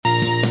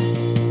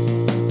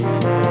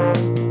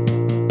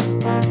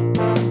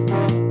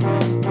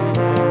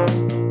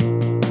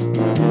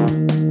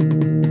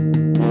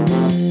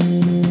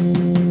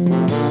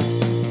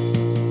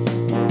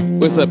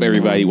What's up,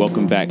 everybody?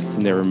 Welcome back to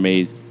Never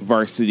Made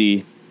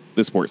Varsity,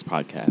 the sports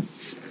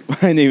podcast.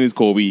 My name is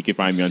Colby. You can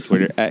find me on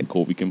Twitter at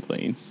Colby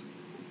Complains.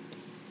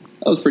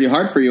 That was pretty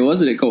hard for you,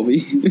 wasn't it,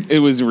 Colby? It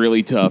was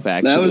really tough,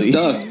 actually. That was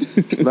tough.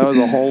 That was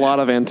a whole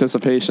lot of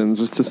anticipation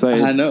just to say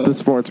I know. the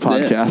sports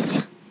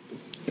podcast.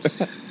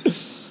 Yeah.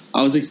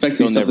 I was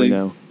expecting You'll something.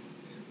 never know.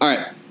 All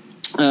right.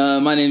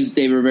 My name is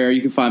David Rivera.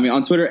 You can find me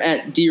on Twitter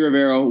at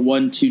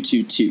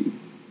drivera1222.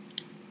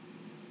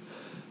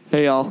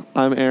 Hey, y'all.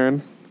 I'm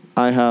Aaron.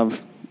 I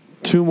have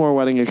 2 more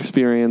wedding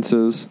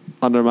experiences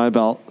under my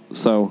belt,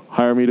 so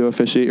hire me to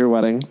officiate your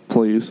wedding,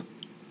 please.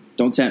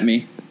 Don't tempt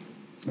me.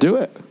 Do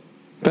it.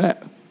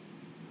 Bet.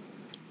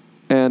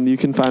 And you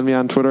can find me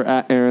on Twitter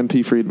at Aaron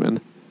P.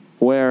 Friedman,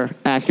 where,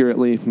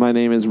 accurately, my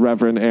name is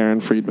Reverend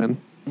Aaron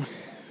Friedman.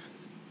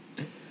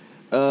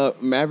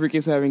 Maverick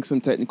is having some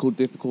technical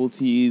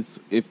difficulties.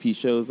 If he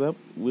shows up,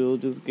 we'll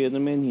just get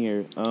him in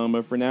here.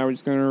 But for now, we're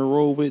just going to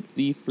roll with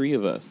the 3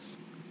 of us.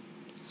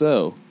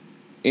 So,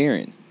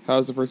 Aaron, how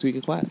was the first week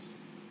of class?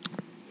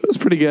 It was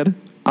pretty good.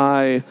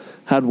 I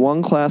had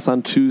one class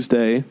on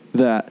Tuesday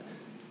that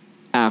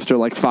after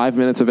like 5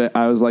 minutes of it,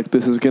 I was like,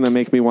 this is going to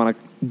make me want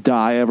to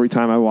die every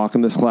time I walk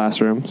in this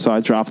classroom. So I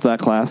dropped that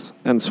class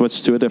and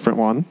switched to a different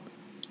one.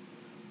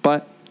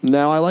 But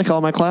now I like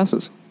all my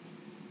classes,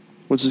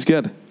 which is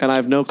good. And I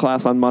have no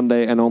class on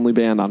Monday and only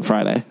band on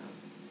Friday.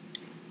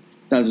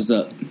 That's what's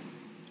up.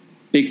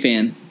 Big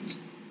fan.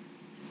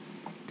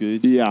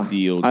 Good Yeah,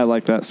 deal. I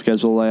like that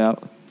schedule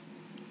layout.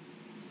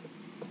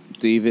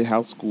 David,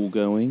 how's school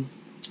going?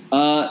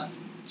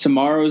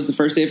 Tomorrow is the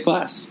first day of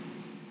class.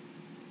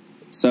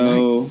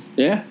 So, Nice.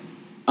 yeah.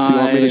 Do you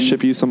want me to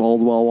ship you some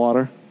Old Well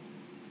water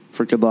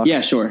for good luck? Yeah,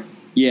 sure.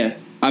 Yeah.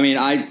 I mean,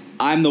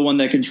 I'm the one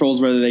that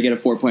controls whether they get a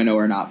 4.0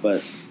 or not,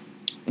 but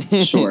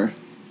sure.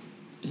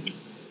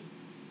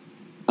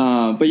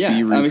 But yeah,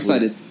 Be I'm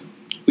excited. ruthless.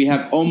 We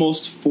have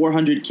almost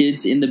 400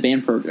 kids in the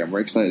band program.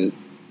 We're excited.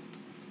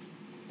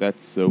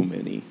 That's so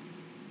many.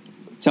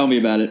 Tell me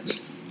about it.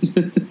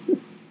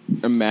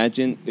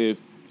 Imagine if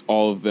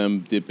all of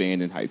them did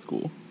band in high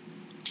school.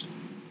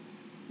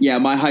 Yeah,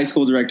 my high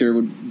school director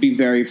would be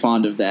very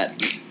fond of that.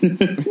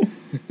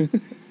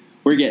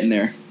 We're getting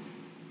there.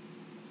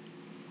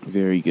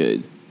 Very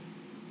good.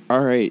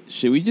 All right,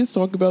 should we just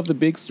talk about the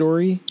big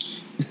story?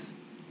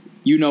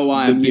 You know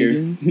why The I'm here.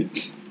 meeting?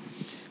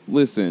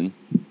 Listen,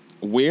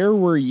 where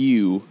were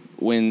you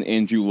when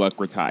Andrew Luck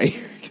retired?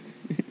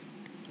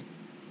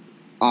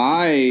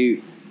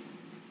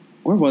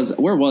 Where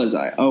was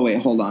I? Oh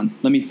wait, hold on.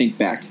 Let me think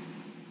back.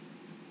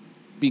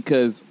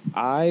 Because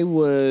I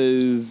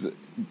was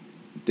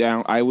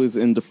down. I was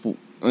in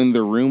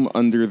the room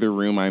under the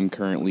room I'm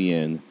currently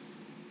in,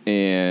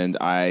 and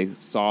I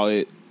saw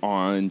it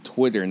on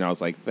Twitter, and I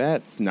was like,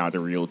 "That's not a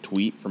real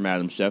tweet from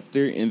Adam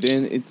Schefter." And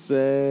then it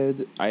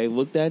said, I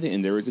looked at it,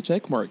 and there was a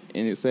check mark,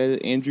 and it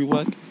said Andrew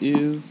Luck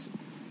is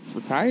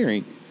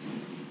retiring.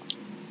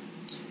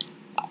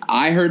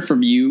 I heard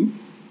from you,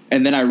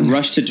 and then I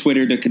rushed to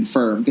Twitter to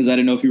confirm because I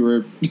didn't know if you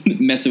were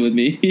messing with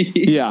me.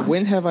 Yeah.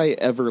 When have I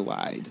ever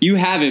lied? You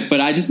haven't, but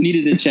I just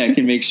needed to check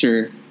and make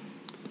sure.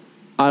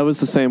 I was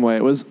the same way.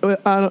 It was.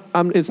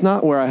 It's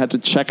not where I had to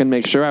check and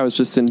make sure. I was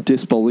just in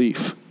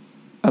disbelief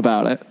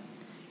about it.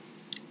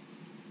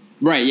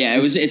 Right? Yeah.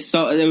 It was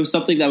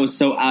something that was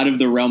so out of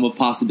the realm of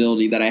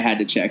possibility that I had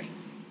to check.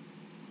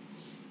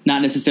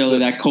 Not necessarily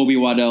that Kobe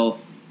Waddell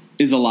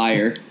is a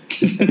liar.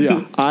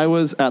 Yeah, I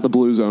was at the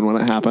Blue Zone when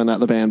it happened at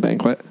the band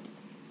banquet.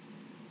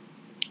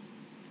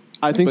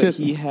 I think But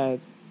that he had.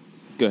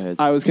 Go ahead.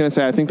 I was going to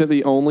say, I think that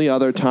the only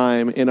other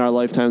time in our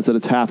lifetimes that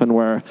it's happened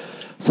where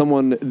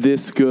someone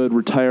this good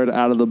retired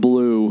out of the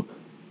blue,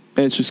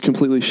 and it's just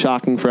completely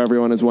shocking for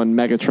everyone, is when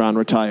Megatron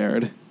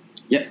retired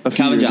Yep. a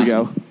few Calvin years Johnson.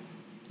 ago.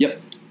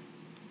 Yep.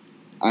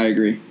 I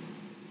agree.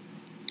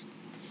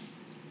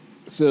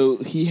 So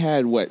he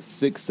had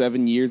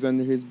 6-7 years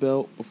under his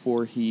belt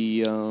before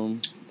he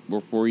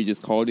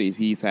just called it.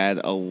 He's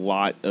had a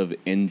lot of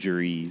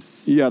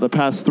injuries. Yeah, the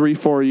past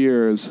 3-4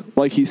 years,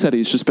 like he said,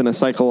 he's just been a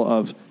cycle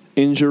of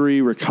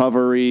injury,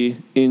 recovery,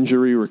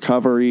 injury,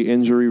 recovery,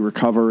 injury,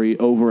 recovery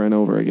over and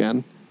over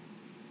again.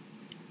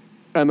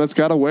 And that's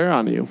got to wear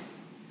on you.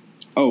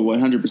 Oh,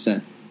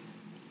 100%.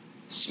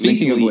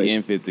 Speaking Mentally of which,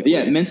 and physically.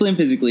 Yeah, mentally and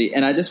physically.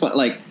 And I just want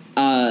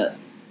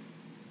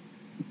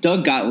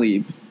Doug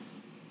Gottlieb.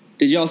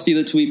 Did y'all see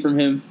the tweet from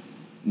him?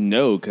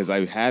 No, because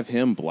I have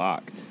him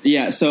blocked.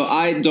 Yeah, so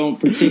I don't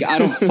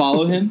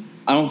follow him.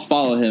 I don't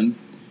follow him,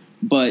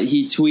 but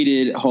he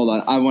tweeted. Hold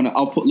on,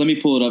 let me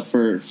pull it up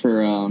for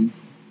to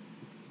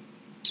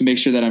make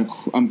sure that I'm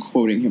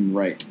quoting him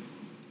right.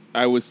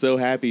 I was so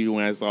happy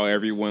when I saw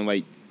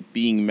everyone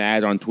being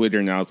mad on Twitter,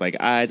 and I was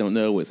like, I don't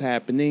know what's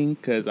happening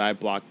because I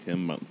blocked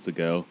him months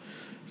ago.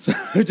 So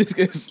I'm just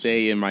gonna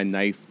stay in my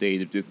nice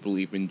state of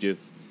disbelief and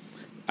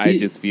I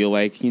just feel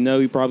like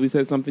he probably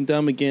said something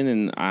dumb again,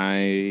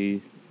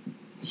 and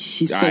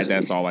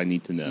that's all I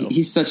need to know.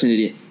 He's such an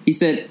idiot. He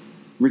said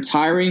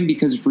retiring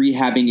because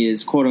rehabbing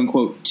is quote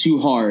unquote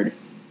too hard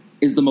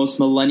is the most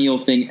millennial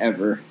thing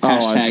ever. Oh,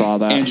 I saw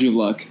that. Andrew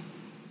Luck.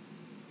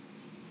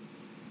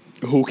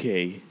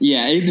 Okay.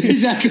 Yeah, it's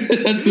exactly.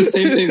 That's the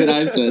same thing that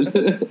I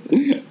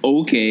said.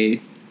 Okay,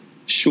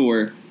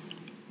 sure.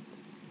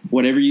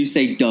 Whatever you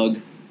say, Doug.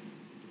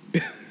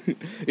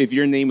 If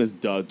your name is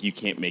Doug, you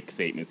can't make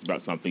statements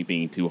about something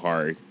being too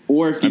hard.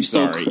 Or if you I'm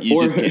stole, sorry,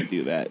 you just can't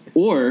do that.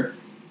 Or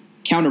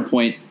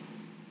counterpoint,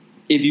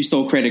 if you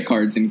stole credit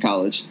cards in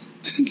college.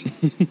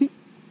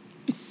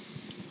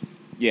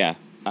 Yeah,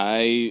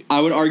 I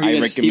would argue I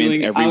that recommend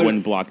stealing.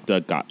 everyone block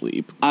Doug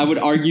Gottlieb. I would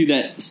argue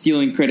that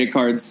stealing credit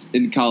cards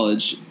in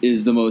college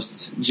is the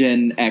most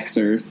Gen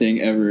Xer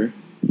thing ever.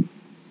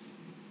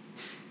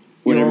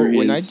 Whatever it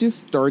when is. I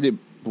just started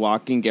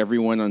blocking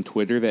everyone on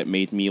Twitter that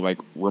made me like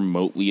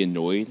remotely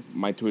annoyed,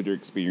 my Twitter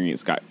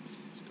experience got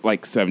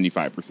like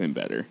 75%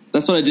 better.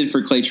 That's what I did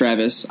for Clay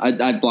Travis.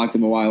 I blocked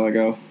him a while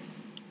ago.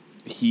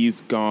 He's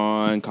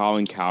gone.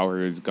 Colin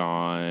Cowherd is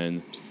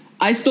gone.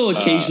 I still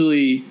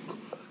occasionally,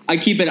 I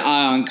keep an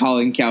eye on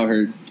Colin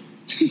Cowherd.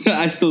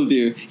 I still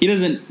do. He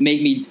doesn't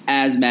make me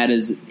as mad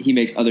as he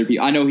makes other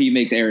people. I know he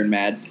makes Aaron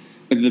mad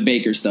with the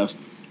Baker stuff,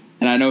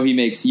 and I know he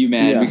makes you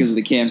mad because of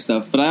the Cam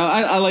stuff. But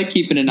I like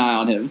keeping an eye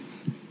on him,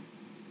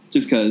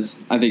 just because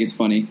I think it's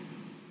funny.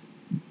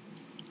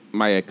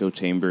 My echo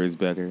chamber is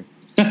better.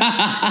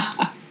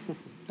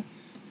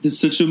 It's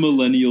such a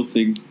millennial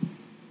thing.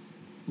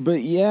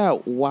 But yeah,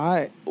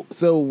 why?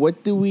 So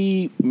what do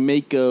we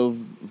make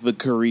of the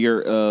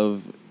career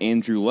of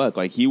Andrew Luck?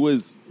 Like, he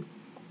was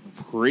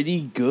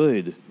pretty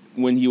good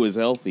when he was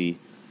healthy.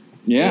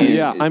 Yeah.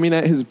 Yeah, I mean,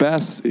 at his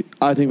best,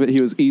 I think that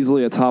he was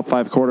easily a top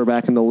 5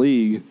 quarterback in the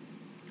league.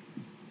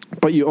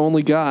 But you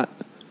only got,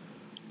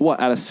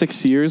 what, out of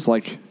 6 years,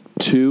 like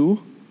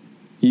 2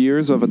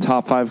 years of a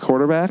top 5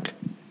 quarterback?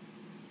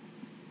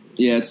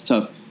 Yeah, it's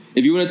tough.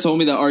 If you would have told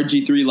me that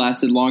RG3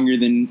 lasted longer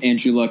than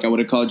Andrew Luck, I would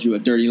have called you a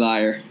dirty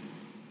liar.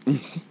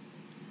 And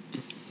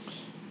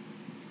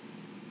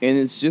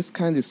it's just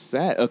kind of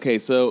sad. Okay,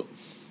 so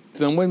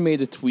someone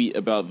made a tweet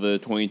about the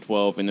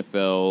 2012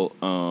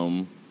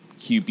 NFL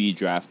QB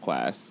draft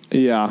class.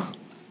 Yeah.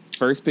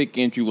 First pick,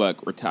 Andrew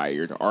Luck,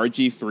 retired.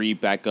 RG3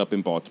 back up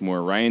in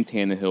Baltimore. Ryan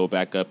Tannehill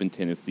back up in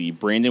Tennessee.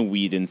 Brandon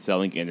Weeden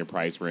selling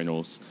enterprise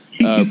rentals.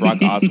 Brock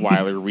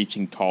Osweiler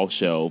reaching tall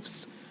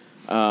shelves.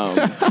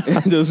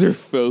 Those are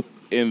both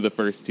in the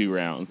first 2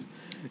 rounds.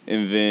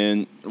 And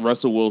then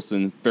Russell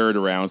Wilson,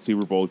 3rd round,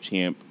 Super Bowl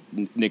champ.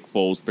 Nick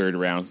Foles, 3rd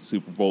round,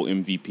 Super Bowl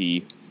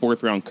MVP.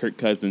 4th round, Kirk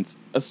Cousins,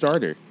 a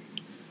starter.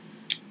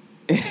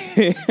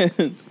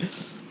 And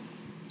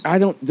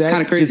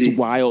that's just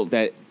wild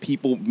that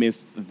people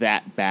missed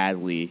that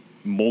badly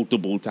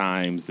multiple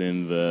times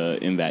in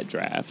that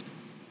draft.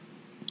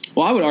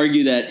 Well, I would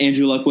argue that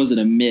Andrew Luck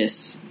wasn't a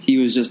miss. He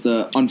was just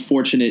an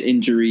unfortunate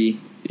injury.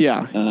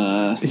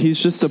 Yeah.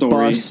 He's just a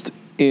bust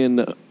in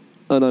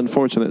an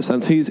unfortunate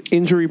sense. He's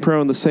injury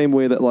prone the same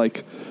way that,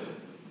 like,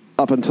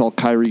 up until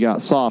Kyrie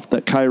got soft,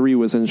 that Kyrie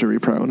was injury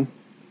prone.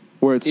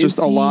 Where it's just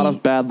a lot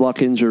of bad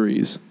luck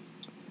injuries,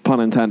 pun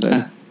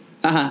intended,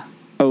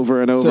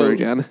 over and over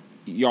again.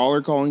 Y'all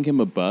are calling him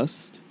a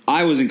bust?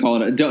 I wasn't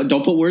calling it.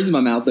 Don't put words in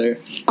my mouth there.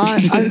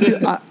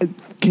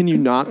 Can you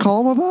not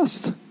call him a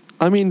bust?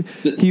 I mean,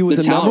 he was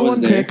a number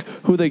 1 pick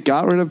who they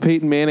got rid of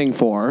Peyton Manning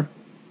for.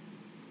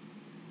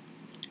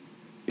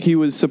 He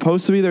was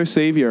supposed to be their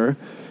savior.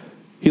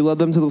 He led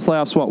them to the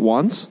playoffs, what,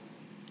 once?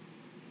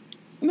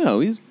 No,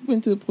 he's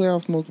went to the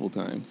playoffs multiple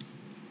times.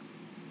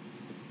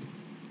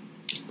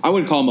 I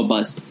would call him a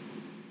bust.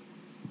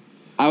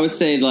 I would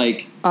say,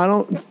 like, I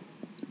don't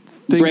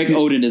think Greg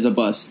Oden is a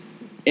bust.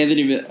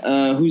 Anthony,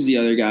 who's the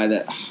other guy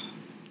that?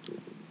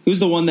 Who's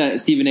the one that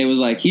Stephen A was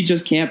like, he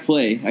just can't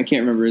play? I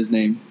can't remember his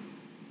name.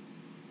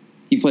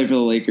 He played for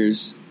the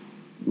Lakers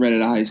right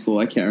out of high school.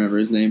 I can't remember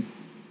his name.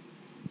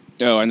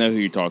 Oh, I know who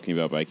you're talking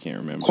about, but I can't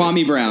remember.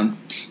 Kwame Brown.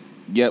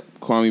 Yep,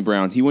 Kwame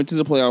Brown. He went to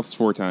the playoffs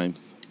 4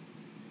 times.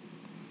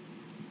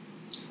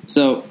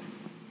 So,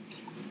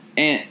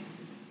 and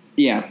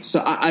yeah,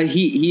 so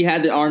he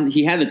had the arm,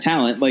 he had the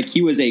talent. Like,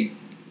 he was a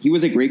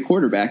great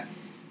quarterback.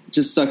 It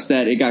just sucks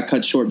that it got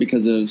cut short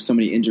because of so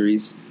many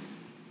injuries.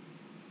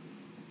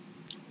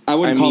 I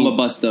wouldn't call him a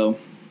bust, though.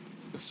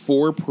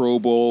 4 Pro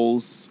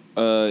Bowls,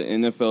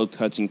 NFL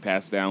touching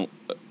pass down.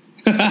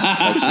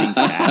 Touching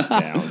pass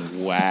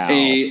down. Wow.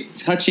 A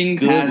touching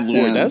Good pass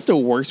Lord, down. that's the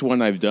worst one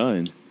I've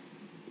done.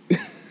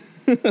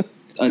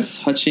 A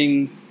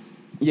touching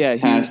Yeah,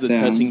 pass he's the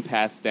down. touching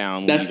pass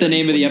down. That's the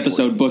name of the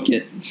episode. Book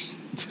it.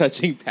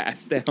 Touching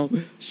pass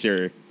down?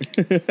 Sure.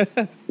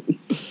 Put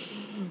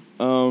it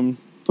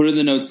in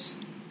the notes.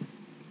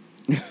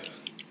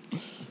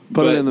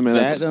 Put it in the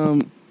minutes.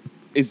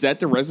 Is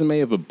that the resume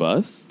of a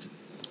bust?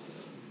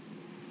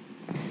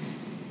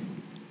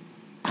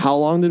 How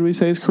long did we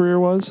say his career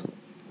was?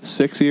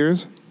 6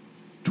 years?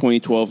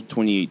 2012 to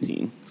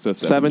 2018. So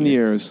 7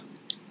 years.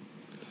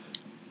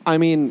 I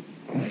mean,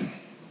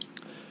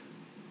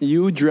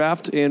 you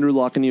draft Andrew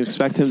Luck and you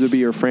expect him to be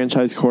your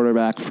franchise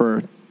quarterback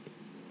for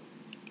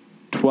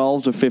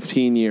 12 to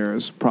 15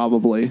 years,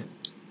 probably.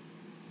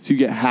 So you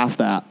get half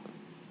that.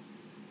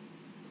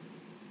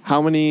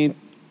 How many...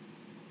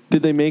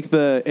 Did they make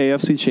the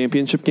AFC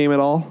Championship game at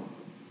all?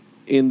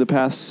 in the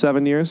past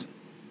 7 years?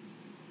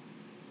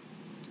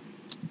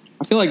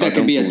 I feel like that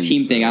could be a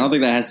team so. thing. I don't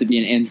think that has to be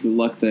an Andrew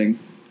Luck thing.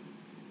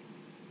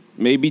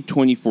 Maybe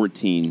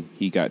 2014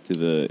 he got to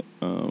the.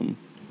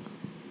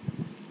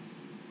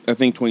 I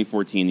think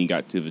 2014 he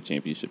got to the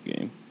championship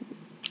game.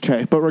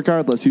 Okay, but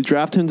regardless, you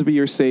draft him to be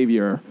your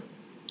savior,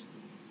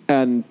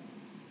 and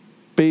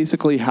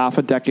basically half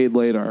a decade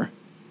later,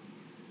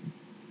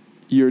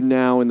 you're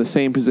now in the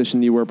same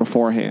position you were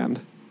beforehand.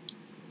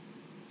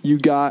 You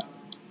got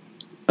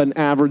an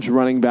average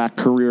running back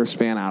career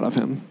span out of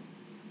him.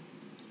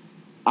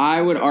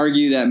 I would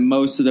argue that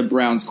most of the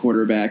Browns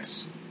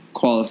quarterbacks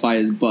qualify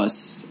as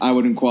busts. I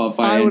wouldn't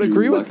qualify I would Andrew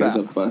agree Luck with as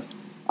a that. bust.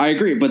 I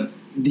agree, but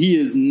he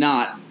is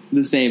not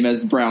the same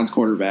as the Browns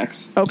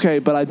quarterbacks. Okay,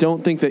 but I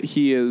don't think that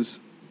he is.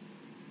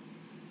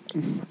 I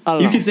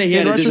don't You know. could say he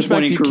had In a retrospect,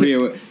 disappointing you can-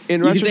 career.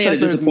 in You could say he had a retrospect,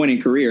 there's-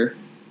 disappointing career.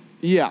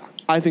 Yeah,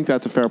 I think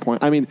that's a fair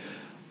point. I mean,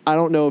 I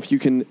don't know if you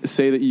can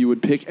say that you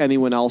would pick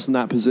anyone else in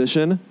that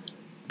position,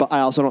 but I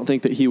also don't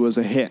think that he was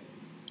a hit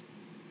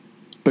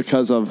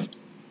because of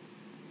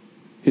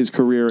his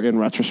career in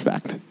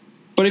retrospect.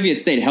 But if he had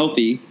stayed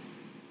healthy,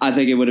 I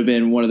think it would have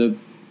been one of the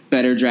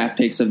better draft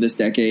picks of this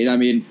decade. I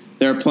mean,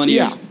 there are plenty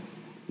of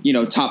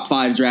top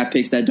 5 draft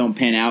picks that don't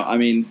pan out. I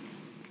mean,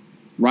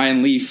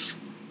 Ryan Leaf,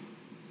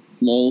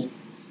 lol.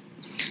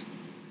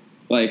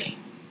 Like,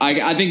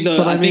 I think the.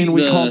 But I mean,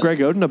 we the, call Greg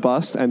Oden a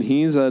bust, and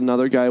he's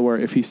another guy where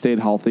if he stayed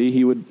healthy,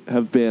 he would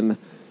have been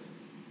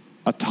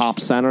a top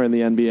center in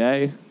the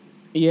NBA.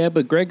 Yeah,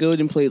 but Greg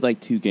Oden played like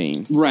 2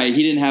 games. Right,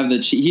 he didn't have the.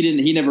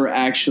 He never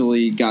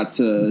actually got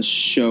to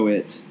show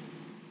it.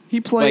 He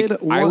played. Like,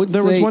 I would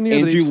there say was one year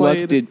Andrew that he Luck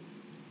played.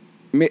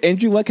 did.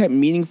 Andrew Luck had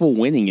meaningful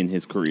winning in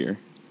his career.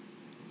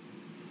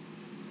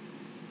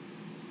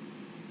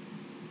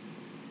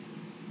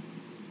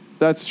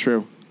 That's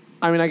true.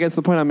 I mean, I guess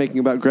the point I'm making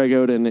about Greg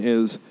Oden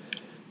is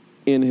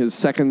in his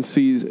second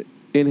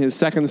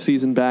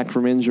season back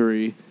from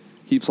injury,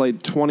 he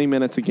played 20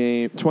 minutes a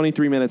game,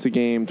 23 minutes a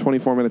game,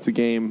 24 minutes a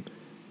game,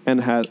 and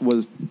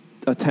was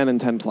a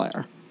 10-10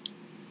 player.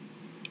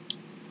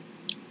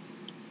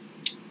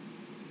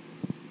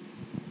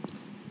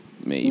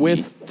 Maybe.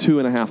 With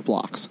 2.5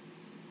 blocks.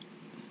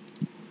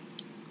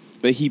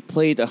 But he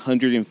played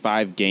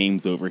 105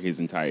 games over his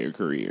entire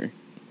career.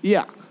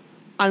 Yeah.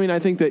 I mean, I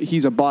think that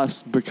he's a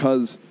bust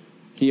because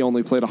he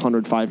only played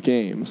 105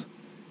 games.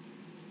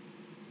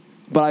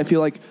 But I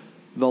feel like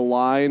the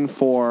line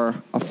for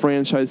a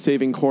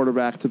franchise-saving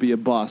quarterback to be a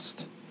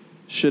bust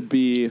should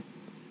be...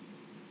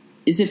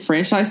 Is it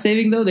franchise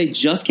saving though? They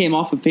just came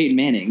off of Peyton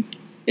Manning.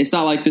 It's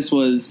not like this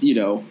was,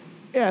 Yeah,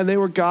 and they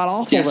were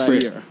god-awful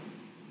Desperate. that year.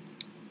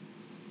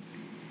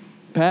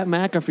 Pat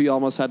McAfee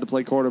almost had to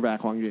play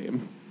quarterback one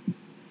game.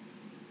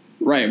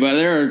 right. But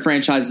there are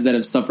franchises that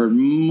have suffered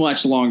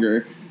much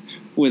longer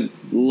with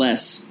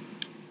less.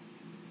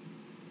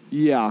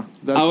 Yeah,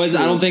 that's I true.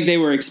 don't think they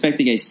were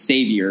expecting a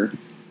savior.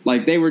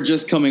 Like they were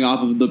just coming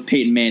off of the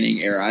Peyton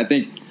Manning era. I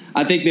think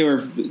they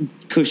were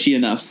cushy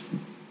enough.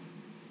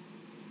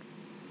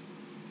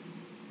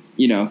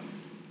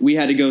 We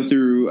had to go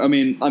through. I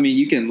mean,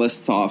 you can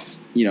list off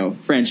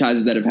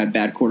franchises that have had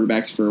bad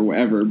quarterbacks for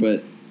whatever,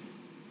 but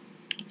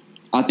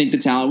I think the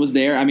talent was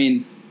there. I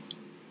mean,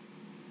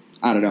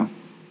 I don't know.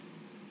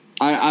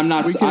 I'm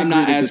not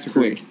as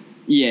disagree. quick.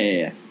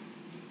 Yeah.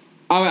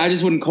 I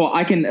just wouldn't call.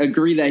 I can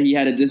agree that he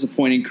had a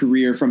disappointing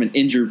career from an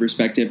injury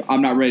perspective.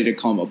 I'm not ready to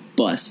call him a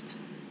bust.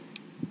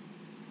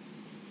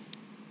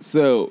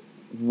 So,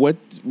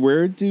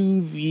 where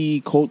do the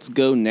Colts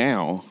go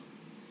now?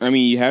 I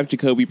mean, you have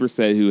Jacoby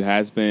Brissett, who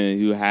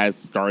has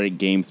started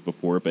games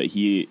before, but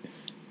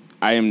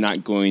I am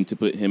not going to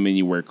put him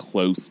anywhere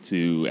close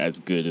to as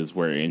good as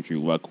where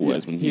Andrew Luck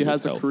was when he was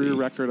has healthy. a career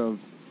record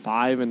of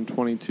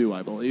 5-22,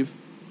 I believe.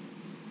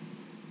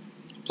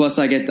 Plus,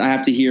 I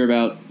have to hear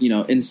about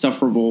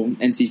insufferable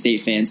NC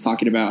State fans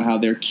talking about how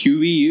they're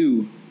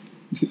QBU.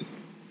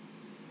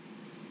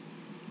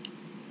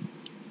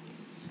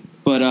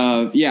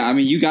 But yeah, I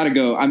mean, you got to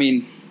go. I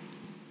mean,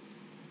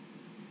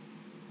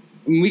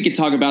 we could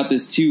talk about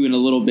this too in a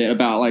little bit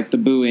about like the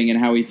booing and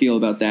how we feel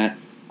about that.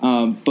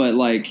 But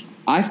like,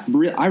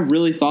 I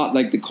really thought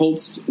like the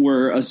Colts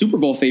were a Super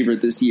Bowl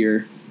favorite this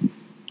year.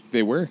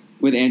 They were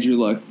with Andrew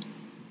Luck,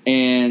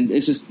 and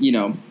it's just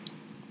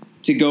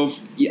to go.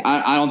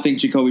 I don't think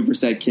Jacoby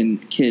Brissett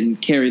can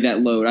carry that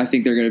load. I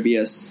think they're going to be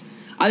I think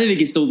they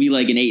can still be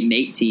like an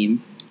 8-8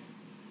 team,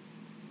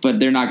 but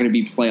they're not going to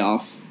be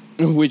playoff.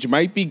 Which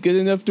might be good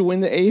enough to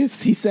win the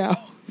AFC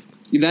South.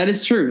 That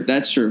is true.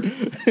 That's true.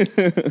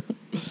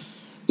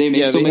 They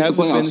may still make the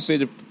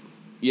playoffs.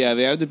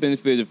 They have the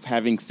benefit of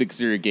having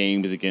 6-0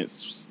 games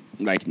against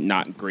like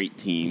not great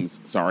teams.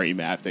 Sorry,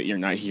 Matt, that you're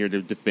not here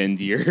to defend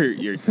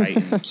your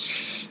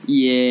Titans.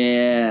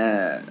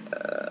 Yeah.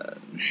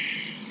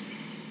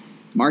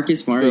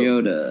 Marcus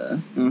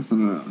Mariota.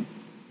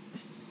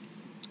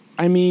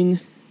 I mean,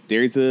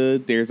 there's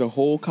a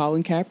whole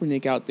Colin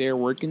Kaepernick out there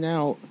working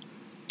out,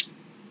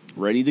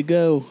 ready to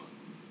go.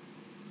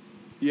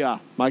 Yeah,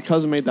 my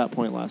cousin made that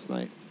point last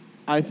night.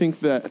 I think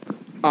that,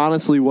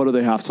 honestly, what do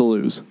they have to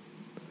lose?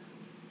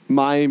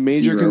 My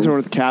major 0. concern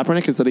with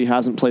Kaepernick is that he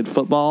hasn't played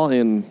football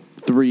in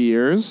 3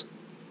 years,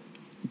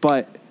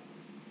 but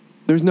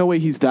there's no way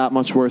he's that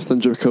much worse than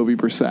Jacoby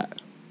Brissett.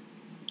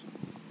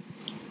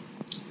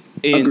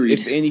 And Agreed.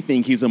 if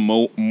anything, he's a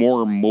more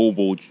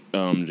mobile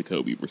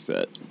Jacoby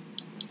Brissett.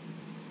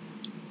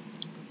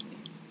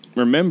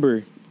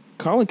 Remember,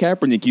 Colin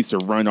Kaepernick used to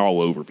run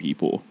all over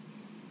people.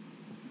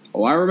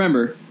 Oh, I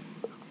remember.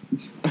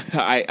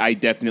 I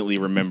definitely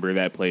remember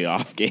that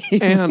playoff game.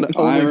 And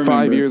only remember.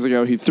 5 years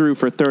ago, he threw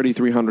for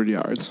 3,300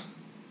 yards.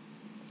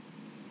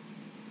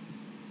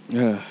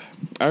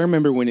 I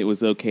remember when it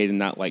was okay to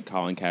not like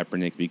Colin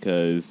Kaepernick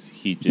because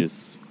he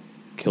just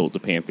killed the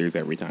Panthers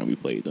every time we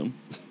played them.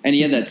 And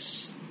he had that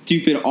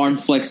stupid arm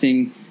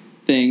flexing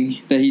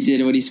thing that he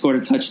did when he scored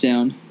a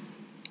touchdown.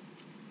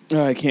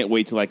 I can't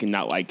wait till I can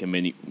not like him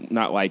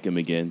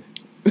again.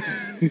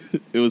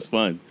 It was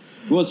fun.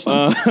 It was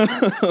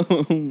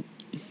fun.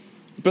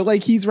 But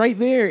like he's right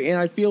there, and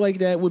I feel like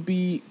that would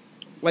be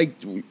like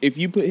if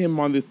you put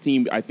him on this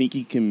team, I think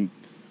he can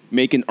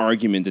make an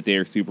argument that they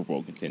are Super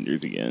Bowl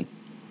contenders again.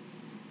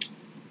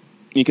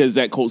 Because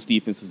that Colts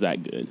defense is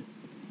that good.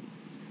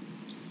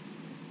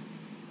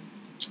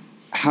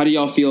 How do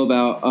y'all feel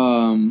about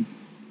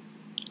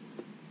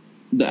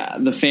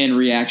the fan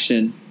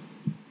reaction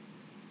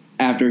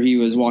after he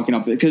was walking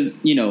off? Because,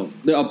 you know,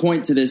 a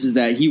point to this is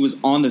that he was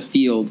on the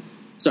field.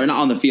 Sorry,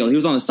 not on the field. He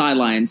was on the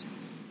sidelines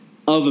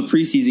of a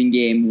preseason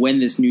game when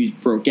this news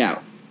broke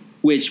out.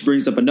 Which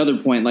brings up another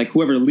point. Like,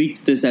 whoever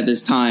leaked this at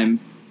this time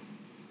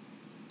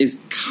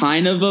is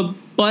kind of a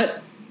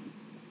butt.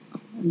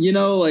 You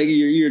know, like,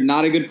 you're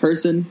not a good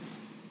person.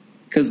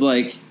 Because,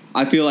 like,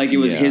 I feel like it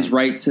was his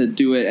right to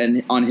do it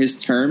and on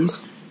his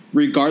terms,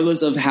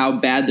 regardless of how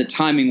bad the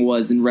timing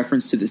was in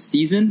reference to the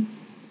season.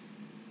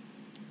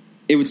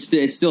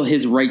 It's still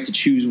his right to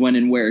choose when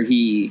and where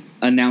he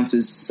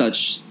announces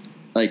such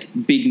like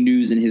big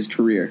news in his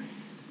career.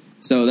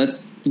 So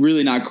that's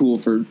really not cool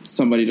for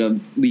somebody to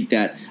leak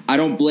that. I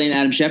don't blame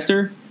Adam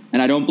Schefter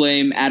and I don't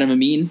blame Adam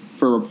Amin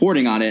for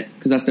reporting on it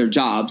because that's their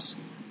jobs.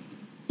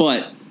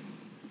 But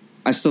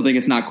I still think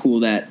it's not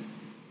cool that,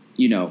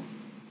 you know,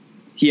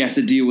 he has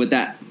to deal with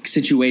that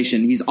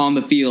situation. He's on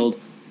the field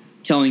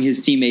telling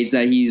his teammates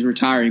that he's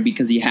retiring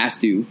because he has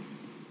to,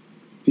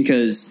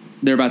 because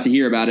they're about to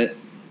hear about it,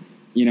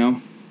 you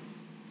know?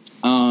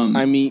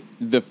 I mean,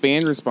 the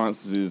fan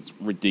response is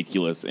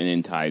ridiculous and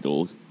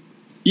entitled.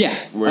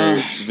 Yeah.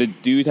 Where the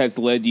dude has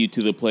led you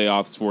to the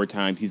playoffs 4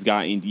 times. He's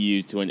gotten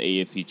you to an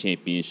AFC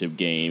championship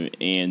game,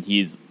 and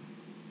he's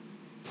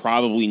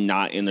probably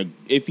not in a...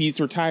 If he's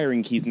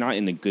retiring, he's not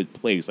in a good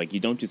place. Like, you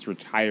don't just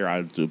retire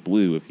out of the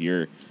blue if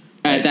you're...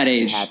 At that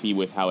age. Happy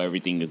with how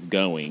everything is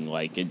going.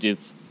 Like,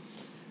 it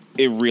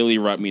really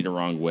rubbed me the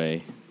wrong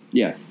way.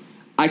 Yeah.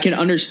 I can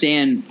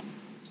understand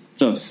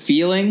the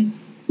feeling.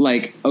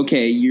 Like,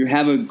 okay, you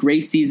have a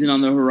great season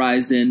on the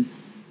horizon.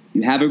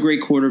 You have a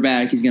great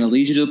quarterback. He's going to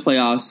lead you to the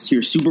playoffs.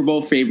 You're Super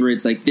Bowl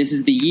favorites. Like, this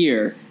is the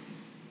year.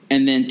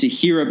 And then to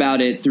hear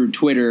about it through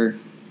Twitter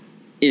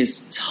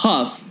is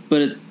tough.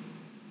 But,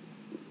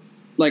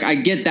 like, I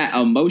get that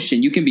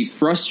emotion. You can be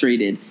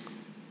frustrated.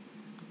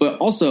 But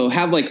also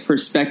have, like,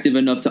 perspective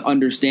enough to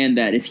understand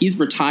that if he's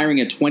retiring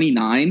at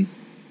 29,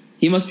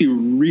 he must be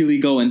really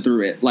going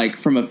through it, like,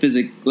 from a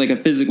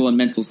physical and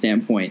mental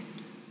standpoint.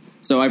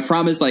 So I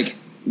promise, like,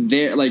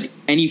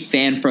 any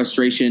fan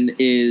frustration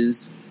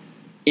is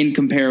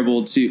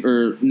incomparable to,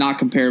 or not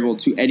comparable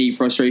to, any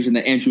frustration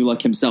that Andrew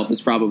Luck himself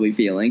is probably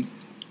feeling.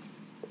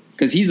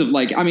 Because he's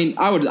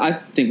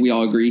I think we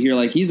all agree here,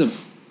 like, he's a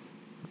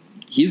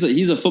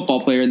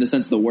football player in the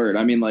sense of the word.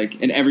 I mean, like,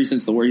 in every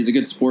sense of the word, he's a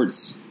good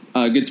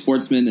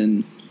sportsman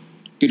and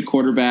good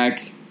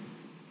quarterback.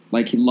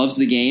 Like, he loves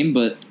the game,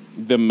 but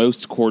the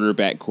most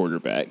quarterback.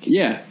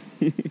 Yeah.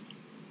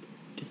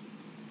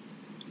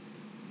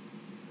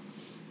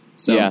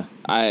 So yeah,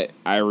 I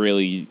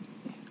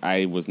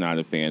was not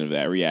a fan of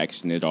that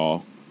reaction at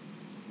all.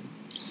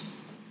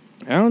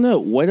 I don't know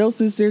what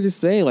else is there to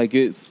say. Like,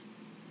 it's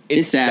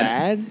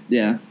sad.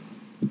 Yeah.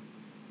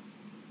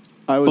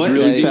 I was But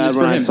really it's sad for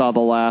when I him. saw the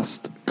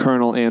last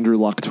Colonel Andrew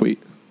Luck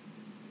tweet.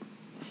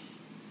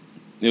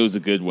 It was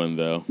a good one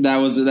though. That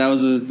was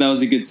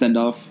a good send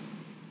off.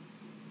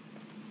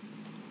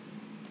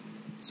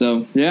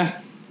 So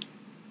yeah,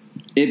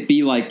 it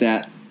be like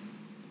that.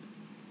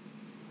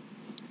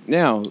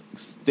 Now,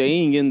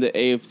 staying in the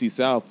AFC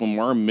South,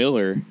 Lamar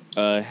Miller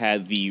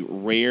had the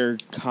rare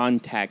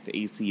contact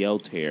ACL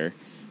tear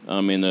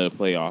in a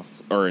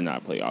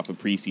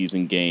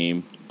preseason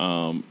game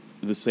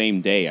the same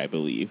day, I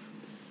believe.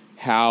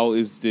 How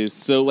is this?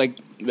 So, like,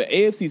 the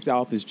AFC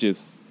South is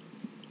just,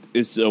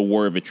 it's a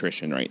war of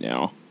attrition right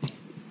now.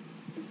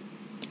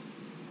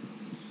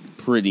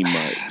 Pretty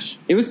much.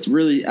 It was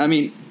really, I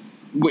mean,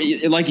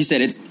 like you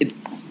said, it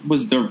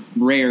was the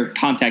rare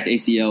contact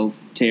ACL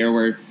tear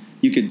where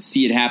you could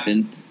see it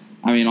happen.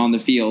 I mean, on the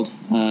field.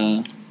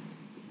 I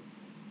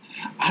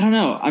don't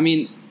know. I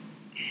mean,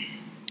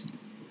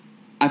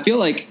 I feel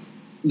like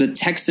the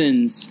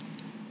Texans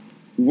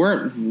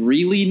weren't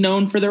really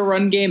known for their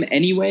run game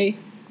anyway.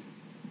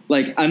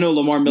 like I know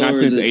Lamar Miller Not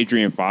since is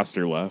Adrian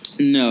Foster left.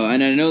 No,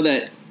 and I know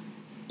that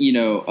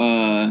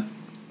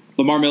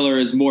Lamar Miller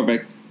is more of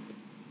a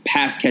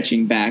pass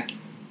catching back.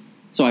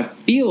 So I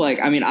feel like,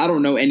 I mean, I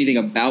don't know anything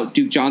about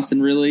Duke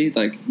Johnson really,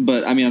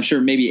 but I mean, I'm sure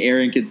maybe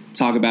Aaron could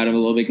talk about him a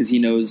little bit because he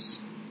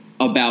knows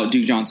about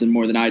Duke Johnson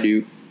more than I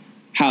do.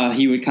 How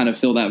he would kind of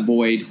fill that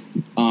void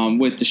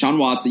with Deshaun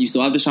Watson. You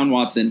still have Deshaun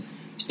Watson.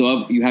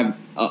 You have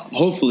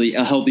hopefully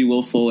a healthy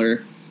Will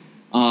Fuller,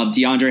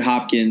 DeAndre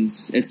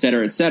Hopkins, et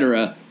cetera, et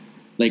cetera.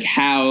 Like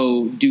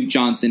how Duke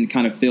Johnson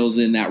kind of fills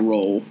in that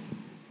role.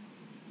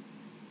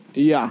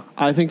 Yeah,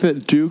 I think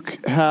that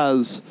Duke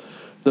has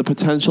the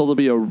potential to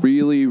be a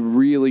really,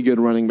 really good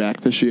running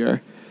back this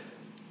year.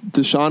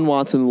 Deshaun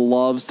Watson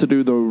loves to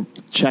do the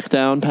check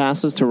down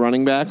passes to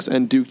running backs,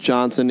 and Duke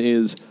Johnson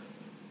is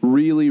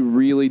really,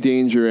 really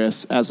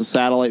dangerous as a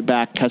satellite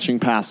back catching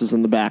passes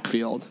in the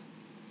backfield.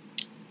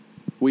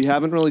 We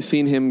haven't really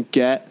seen him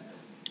get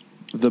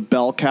the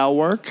bell cow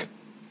work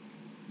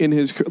in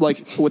his,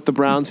 like with the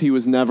Browns. He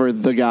was never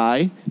the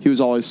guy. He was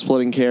always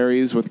splitting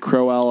carries with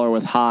Crowell or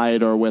with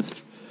Hyde or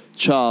with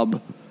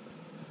Chubb.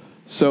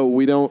 So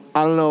I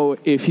don't know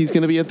if he's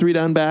going to be a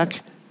 3-down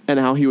back and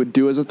how he would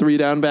do as a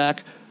 3-down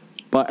back,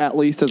 but at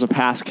least as a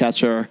pass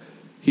catcher,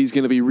 he's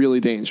going to be really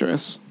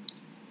dangerous.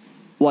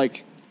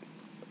 Like,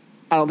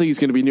 I don't think he's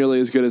going to be nearly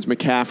as good as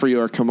McCaffrey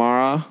or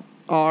Kamara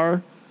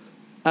are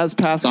as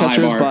pass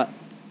catchers, but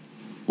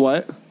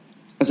what?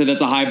 I said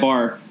that's a high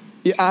bar.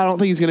 Yeah, I don't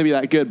think he's going to be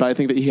that good, but I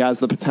think that he has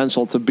the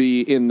potential to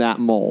be in that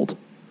mold.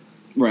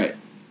 Right.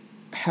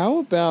 How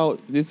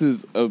about, this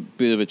is a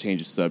bit of a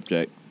change of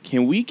subject,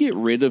 can we get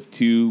rid of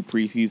 2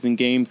 preseason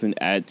games and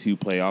add 2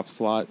 playoff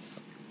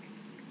slots?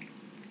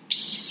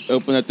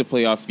 Open up the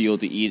playoff field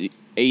to 8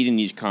 in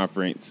each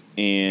conference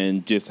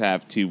and just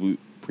have 2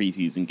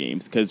 preseason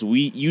games, because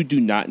you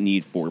do not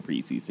need 4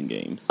 preseason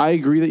games. I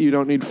agree that you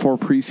don't need 4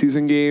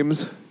 preseason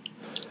games,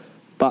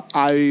 but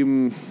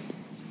I'm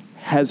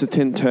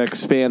hesitant to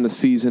expand the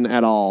season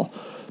at all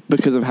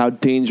because of how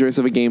dangerous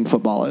of a game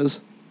football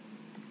is.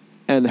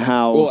 And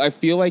how... Well, I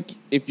feel like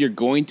if you're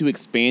going to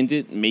expand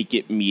it, make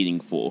it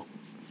meaningful.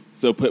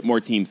 So put more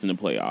teams in the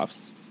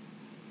playoffs.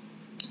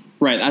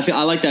 Right.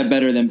 I like that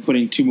better than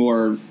putting 2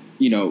 more,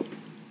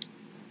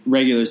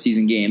 regular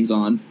season games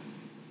on.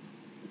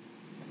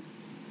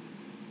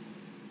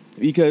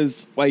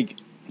 Because,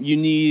 you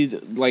need,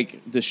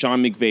 the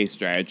Sean McVay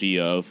strategy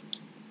of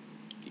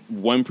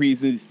 1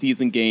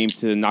 preseason game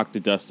to knock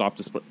the dust off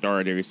the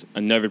starters,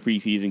 another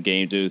preseason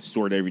game to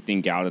sort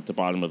everything out at the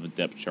bottom of the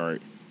depth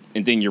chart,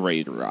 and then you're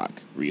ready to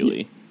rock,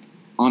 really.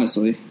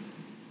 Honestly.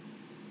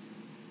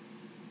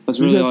 That's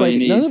really all you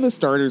need. None of the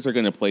starters are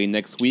going to play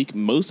next week.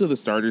 Most of the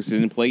starters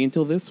didn't play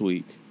until this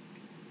week.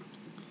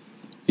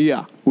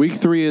 Yeah. Week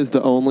 3 is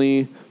the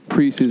only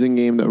preseason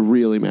game that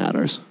really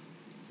matters.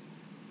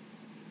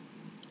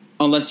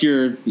 Unless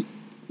you're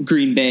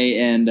Green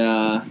Bay and,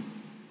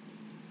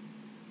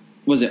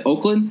 was it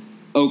Oakland?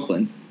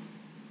 Oakland.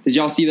 Did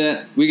y'all see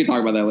that? We can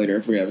talk about that later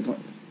if we haven't talked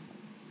about it.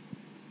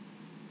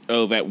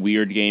 Oh, that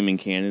weird game in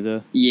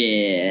Canada?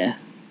 Yeah.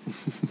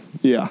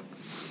 Yeah.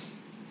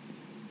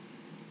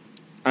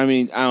 I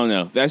mean, I don't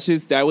know.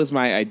 That was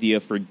my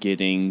idea for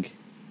getting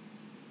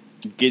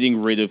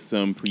rid of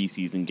some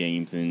preseason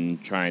games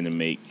and trying to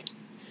make...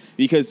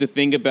 Because the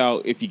thing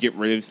about if you get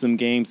rid of some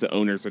games, the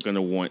owners are going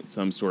to want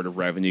some sort of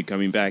revenue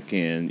coming back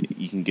in.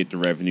 You can get the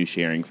revenue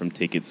sharing from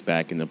tickets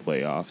back in the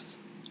playoffs.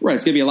 Right,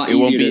 it's going to be a lot easier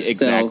to sell. It won't be sell.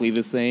 exactly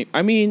the same.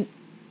 I mean,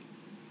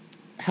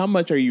 how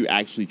much are you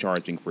actually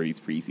charging for these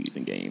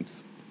preseason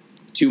games?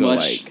 Too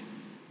much.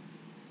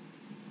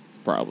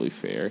 Probably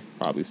fair.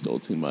 Probably still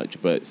too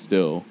much, but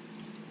still.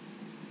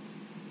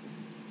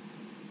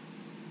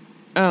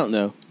 I don't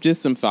know.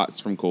 Just some thoughts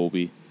from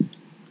Colby.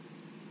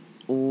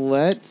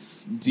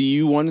 Do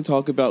you want to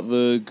talk about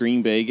the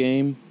Green Bay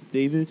game,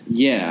 David?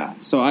 Yeah.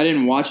 So I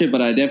didn't watch it,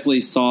 but I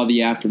definitely saw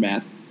the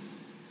aftermath.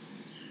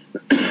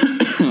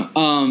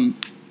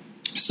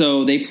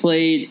 So they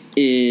played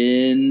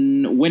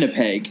in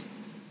Winnipeg,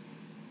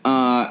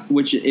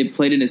 which it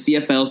played in a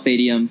CFL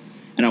stadium.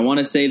 And I want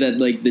to say that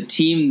the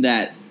team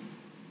that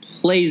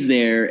plays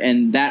there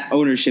and that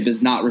ownership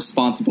is not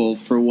responsible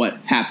for what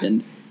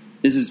happened.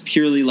 This is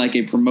purely like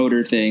a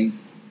promoter thing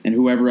and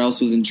whoever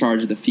else was in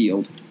charge of the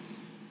field.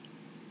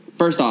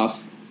 First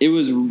off, it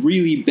was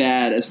really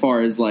bad as far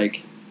as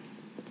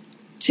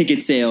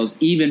ticket sales,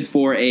 even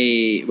for an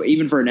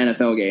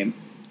NFL game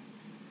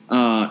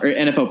or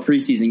NFL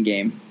preseason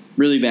game.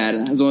 Really bad.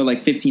 It was only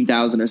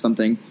 15,000 or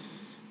something.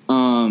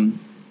 On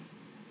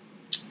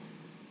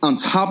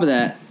top of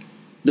that,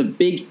 the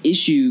big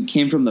issue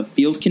came from the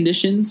field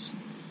conditions.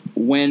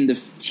 When the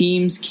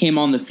teams came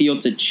on the field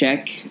to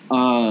check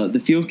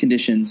the field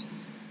conditions,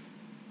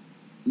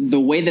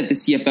 the way that the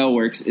CFL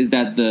works is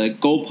that the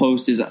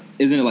goalpost isn't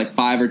it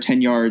 5 or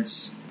 10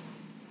 yards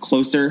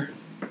closer?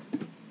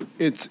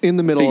 It's in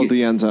the middle of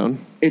the end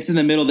zone. It's in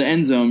the middle of the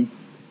end zone.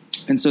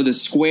 And so the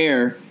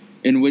square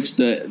in which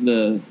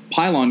the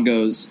pylon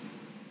goes,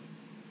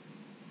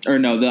 or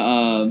no,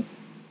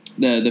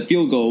 the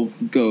field goal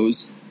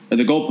goes, or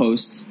the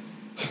goalposts,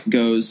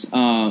 goes.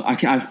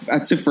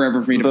 I took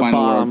forever for me to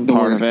find the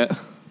part of it.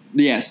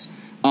 Yes.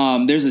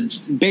 There's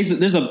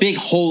a big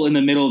hole in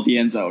the middle of the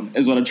end zone,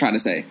 is what I'm trying to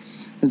say.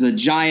 There's a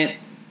giant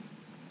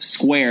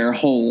square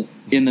hole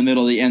in the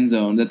middle of the end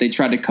zone that they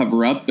tried to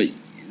cover up, but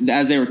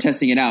as they were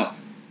testing it out,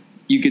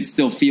 you could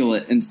still feel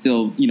it and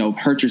still,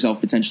 hurt yourself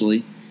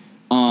potentially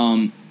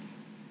on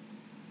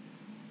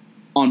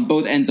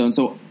both end zones.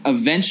 So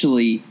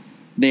eventually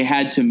they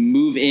had to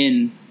move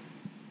in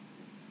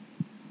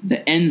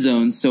the end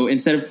zone. So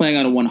instead of playing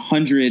on a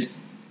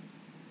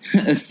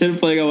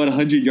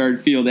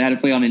 100-yard field, they had to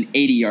play on an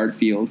 80-yard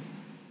field,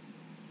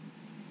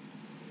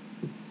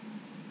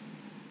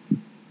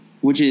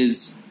 which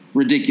is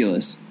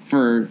ridiculous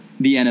for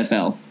the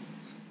NFL.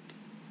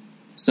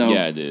 So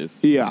yeah, it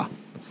is. Yeah.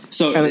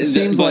 So and it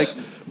seems like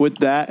with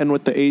that and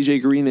with the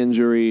AJ Green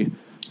injury,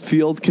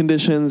 field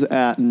conditions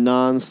at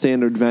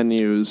non-standard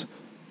venues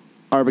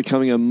are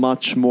becoming a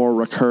much more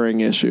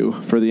recurring issue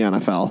for the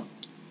NFL.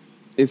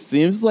 It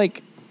seems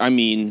like,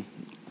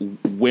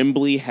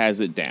 Wembley has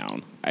it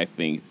down, I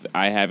think.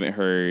 I haven't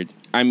heard...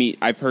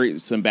 I've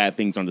heard some bad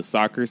things on the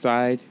soccer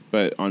side,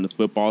 but on the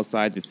football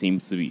side, it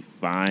seems to be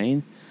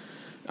fine.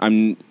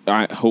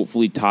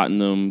 Hopefully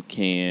Tottenham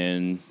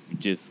can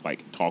just,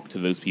 talk to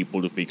those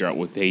people to figure out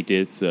what they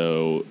did,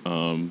 so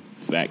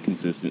that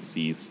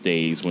consistency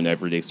stays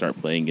whenever they start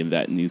playing in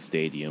that new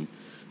stadium.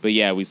 But,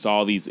 yeah, we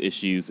saw these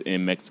issues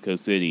in Mexico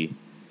City.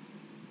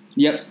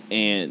 Yep.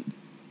 And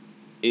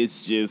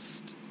it's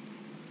just...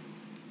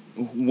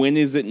 when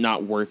is it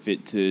not worth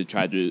it to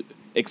try to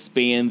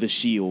expand the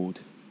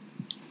shield,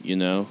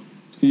 Yeah.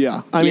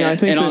 I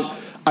think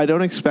I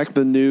don't expect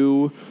the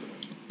new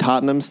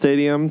Tottenham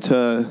Stadium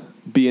to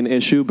be an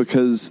issue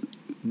because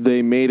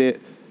they made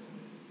it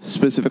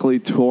specifically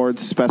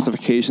towards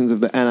specifications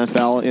of the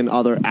NFL in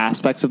other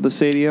aspects of the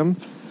stadium.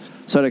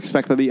 So I'd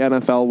expect that the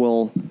NFL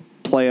will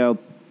play a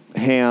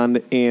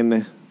hand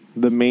in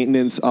the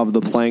maintenance of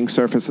the playing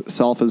surface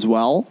itself as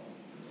well.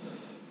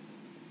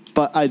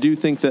 But I do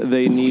think that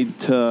they need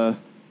to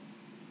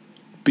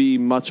be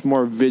much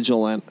more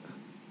vigilant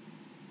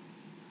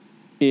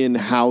in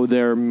how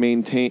they're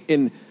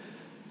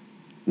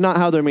not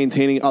how they're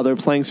maintaining other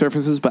playing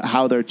surfaces, but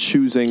how they're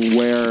choosing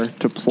where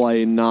to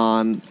play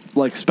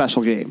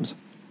special games.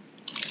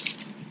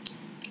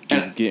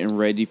 Just getting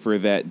ready for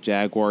that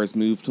Jaguars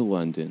move to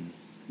London.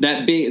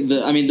 The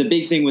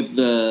big thing with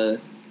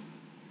the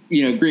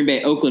Green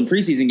Bay Oakland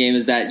preseason game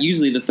is that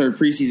usually the third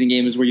preseason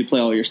game is where you play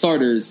all your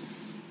starters.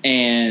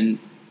 And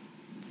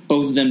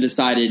both of them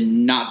decided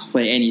not to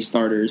play any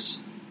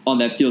starters on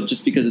that field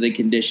just because of the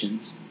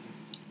conditions,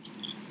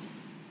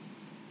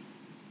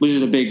 which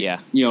is a big,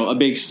 a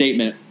big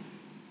statement.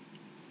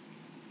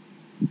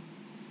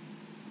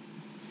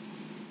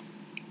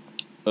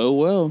 Oh,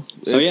 well,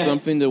 it's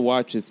something to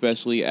watch,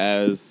 especially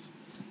as,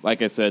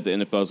 like I said, the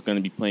NFL is going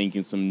to be playing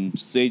in some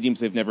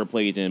stadiums they've never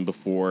played in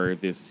before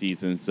this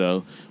season.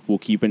 So we'll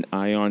keep an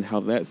eye on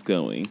how that's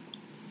going.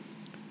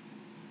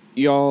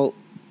 Y'all,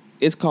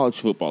 it's college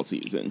football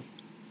season.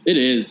 It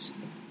is.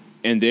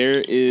 And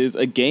there is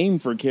a game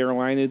for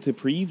Carolina to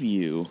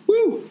preview.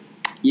 Woo!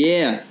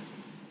 Yeah.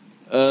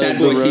 Sad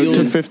boy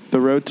Seals. The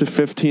road to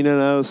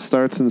 15-0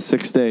 starts in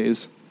 6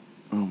 days.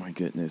 Oh, my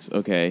goodness.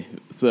 Okay.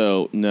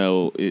 So,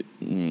 no.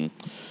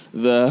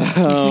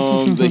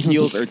 The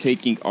Heels are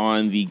taking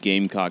on the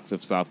Gamecocks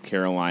of South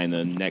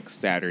Carolina next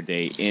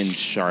Saturday in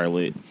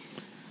Charlotte.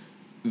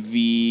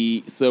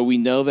 So we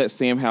know that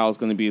Sam Howell is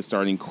going to be a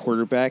starting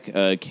quarterback.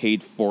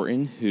 Cade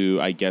Fortin, who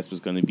I guess was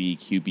going to be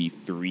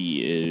QB3,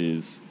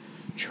 is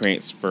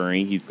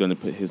transferring. He's going to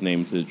put his name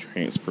into the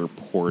transfer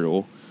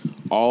portal.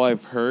 All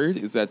I've heard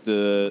is that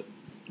the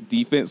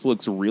defense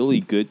looks really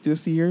good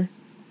this year.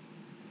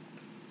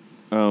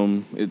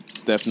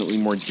 It's definitely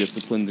more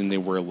disciplined than they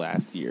were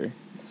last year.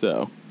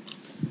 So,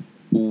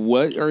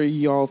 what are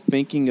y'all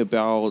thinking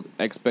about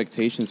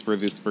expectations for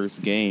this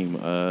first game,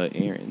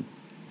 Aaron?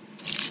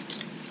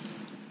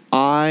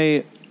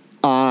 I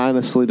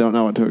honestly don't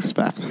know what to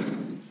expect.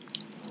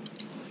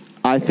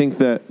 I think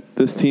that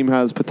this team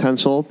has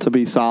potential to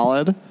be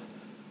solid,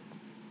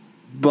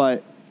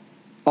 but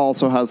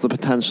also has the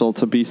potential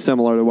to be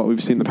similar to what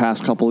we've seen the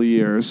past couple of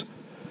years.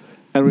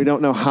 And we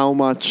don't know how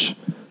much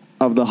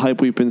of the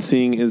hype we've been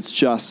seeing is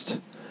just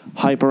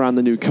hype around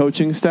the new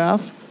coaching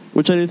staff,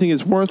 which I do think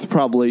is worth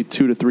probably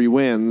 2 to 3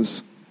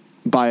 wins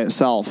by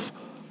itself,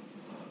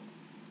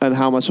 and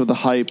how much of the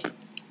hype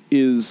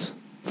is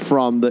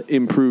from the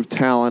improved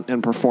talent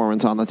and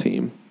performance on the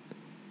team.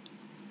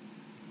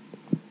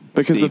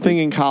 Because the thing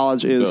in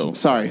college is,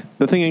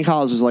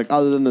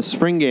 other than the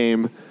spring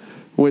game,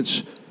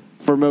 which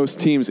for most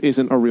teams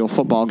isn't a real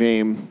football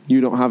game, you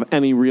don't have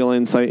any real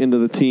insight into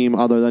the team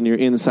other than your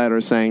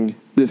insider saying,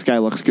 this guy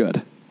looks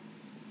good.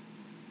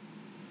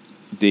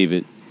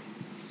 David.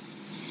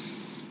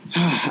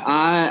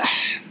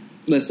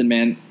 Listen,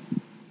 man,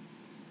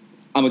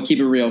 I'm going to keep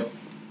it real.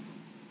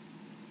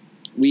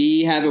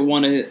 We haven't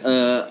won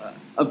a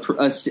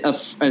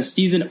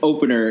season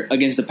opener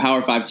against a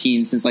Power 5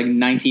 team since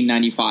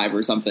 1995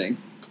 or something.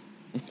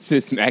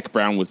 Since Mac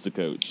Brown was the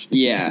coach.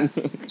 Yeah.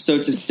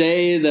 So to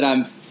say that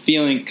I'm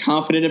feeling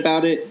confident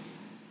about it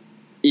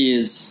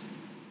is,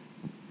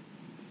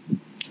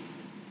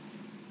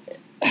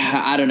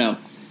 I don't know.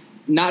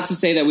 Not to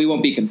say that we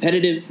won't be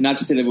competitive, not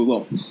to say that we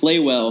won't play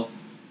well,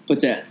 but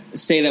to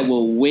say that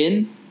we'll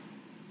win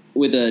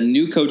with a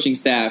new coaching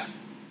staff,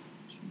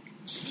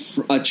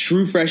 a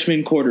true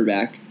freshman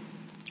quarterback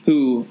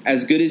who,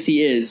 as good as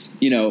he is,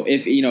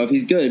 if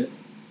he's good,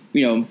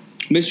 Mitch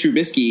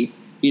Trubisky,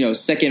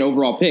 second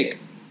overall pick,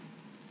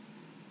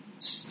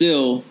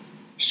 still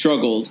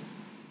struggled,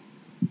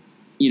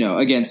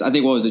 against, I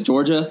think, what was it,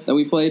 Georgia that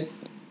we played?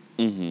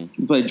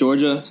 Mm-hmm. We played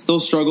Georgia, still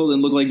struggled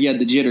and looked like he had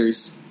the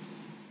jitters,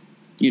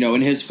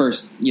 in his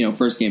first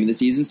game of the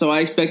season. So I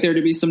expect there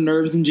to be some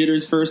nerves and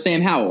jitters for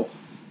Sam Howell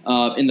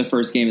in the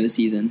first game of the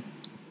season.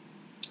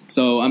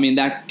 So, I mean,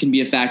 that can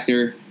be a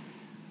factor.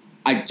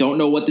 I don't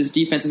know what this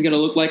defense is going to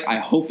look like. I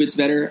hope it's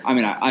better. I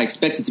mean, I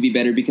expect it to be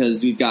better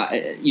because we've got,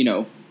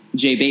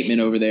 Jay Bateman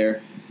over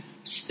there.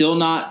 Still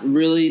not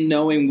really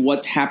knowing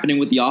what's happening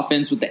with the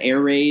offense with the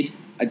air raid.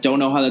 I don't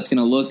know how that's going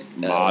to look.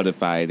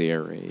 Modified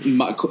air raid.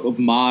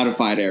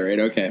 Modified air raid,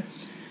 okay.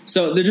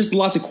 So there's just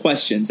lots of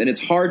questions, and it's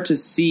hard to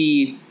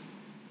see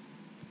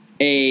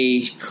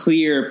a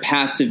clear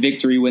path to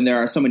victory when there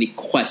are so many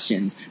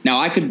questions.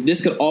 Now,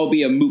 this could all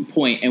be a moot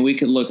point, and we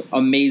could look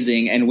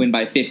amazing and win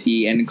by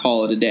 50 and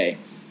call it a day.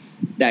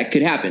 That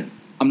could happen.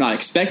 I'm not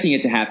expecting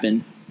it to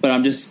happen, but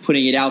I'm just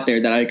putting it out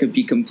there that I could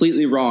be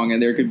completely wrong,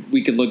 and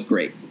we could look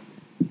great.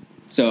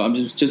 So I'm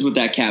just with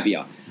that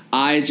caveat.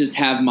 I just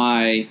have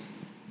I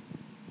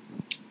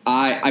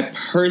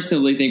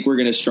personally think we're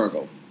going to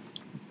struggle.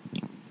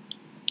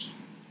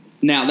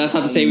 Now, that's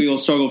not to say we will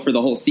struggle for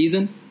the whole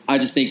season. I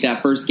just think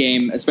that first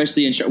game,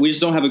 especially we just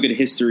don't have a good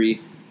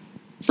history.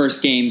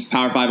 First games,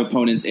 Power 5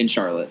 opponents in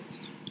Charlotte.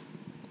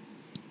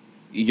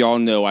 Y'all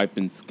know I've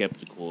been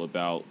skeptical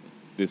about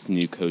this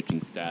new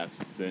coaching staff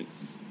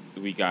since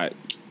we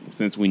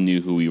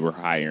knew who we were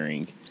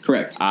hiring.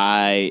 Correct.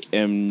 I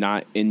am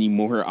not any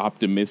more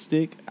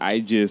optimistic.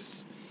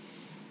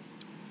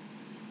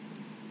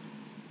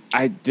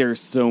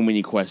 There's so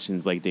many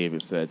questions, like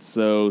David said.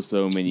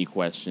 So many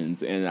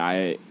questions. And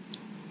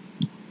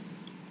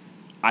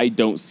I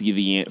don't see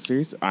the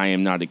answers. I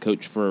am not a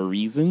coach for a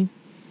reason.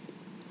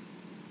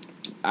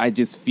 I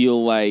just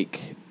feel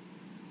like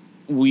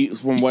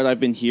from what I've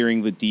been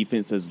hearing, the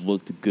defense has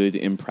looked good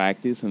in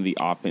practice and the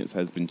offense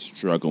has been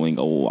struggling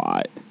a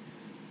lot.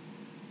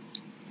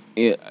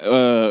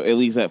 At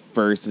least at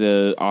first,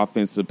 the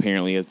offense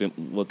apparently has been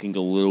looking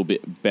a little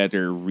bit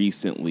better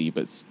recently,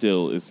 but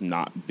still it's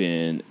not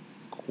been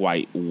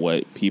quite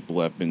what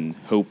people have been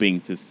hoping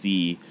to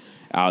see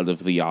out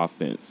of the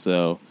offense.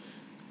 So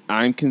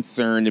I'm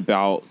concerned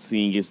about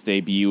seeing his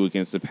debut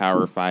against a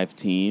Power 5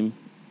 team.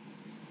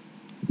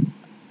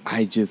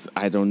 I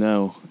don't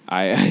know.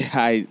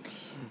 I'm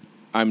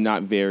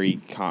not very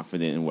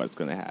confident in what's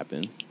going to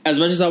happen. As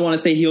much as I want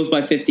to say Heels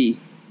by 50,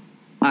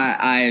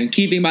 I am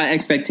keeping my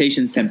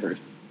expectations tempered.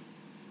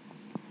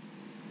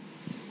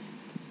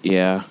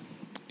 Yeah.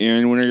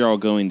 Aaron, when are y'all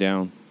going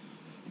down?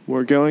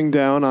 We're going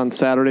down on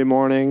Saturday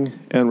morning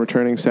and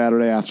returning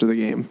Saturday after the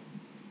game.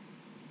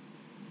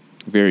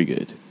 Very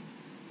good.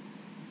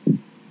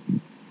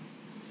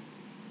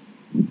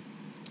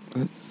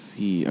 Let's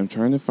see. I'm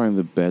trying to find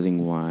the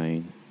betting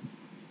line.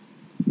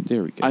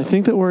 There we go. I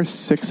think that we're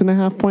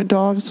 6.5 point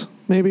dogs,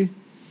 maybe.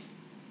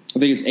 I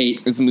think it's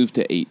 8. It's moved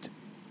to 8.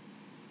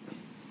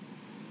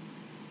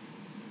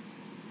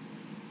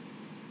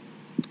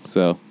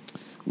 So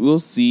we'll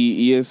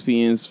see.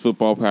 ESPN's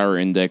Football Power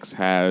Index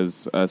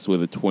has us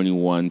with a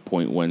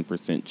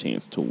 21.1%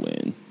 chance to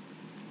win.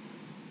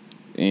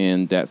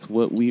 And that's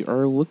what we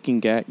are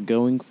looking at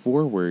going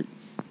forward.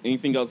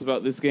 Anything else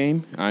about this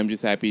game? I'm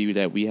just happy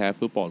that we have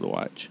football to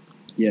watch.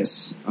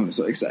 Yes, I'm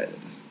so excited.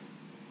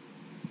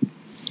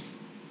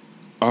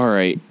 All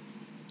right.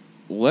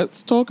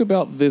 Let's talk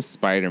about this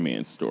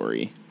Spider-Man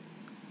story.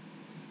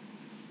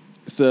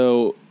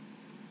 So,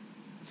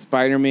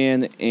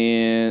 Spider-Man,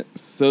 and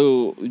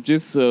so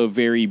just a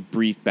very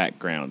brief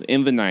background.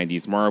 In the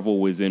 90s, Marvel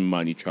was in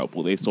money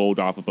trouble. They sold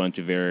off a bunch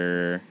of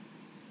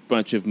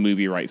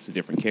movie rights to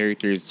different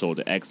characters, sold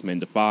the X-Men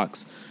to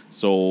Fox,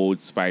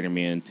 sold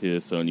Spider-Man to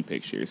Sony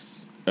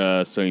Pictures.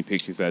 Sony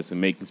Pictures has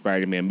been making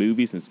Spider-Man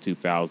movies since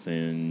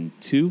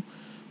 2002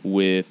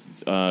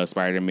 with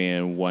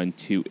Spider-Man 1,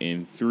 2,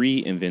 and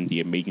 3, and then The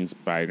Amazing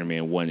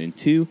Spider-Man 1 and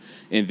 2.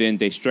 And then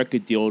they struck a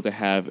deal to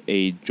have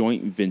a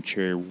joint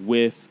venture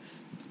with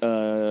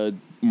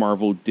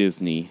Marvel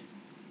Disney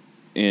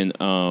in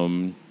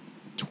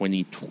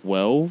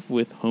 2012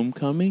 with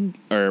Homecoming,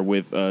 or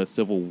with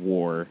Civil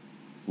War.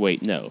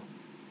 Wait, no.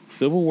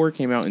 Civil War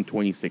came out in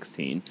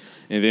 2016,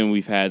 and then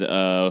we've had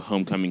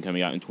Homecoming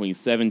coming out in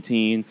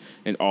 2017,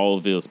 and all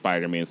of the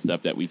Spider-Man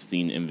stuff that we've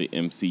seen in the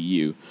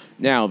MCU.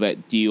 Now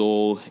that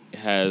deal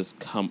has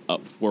come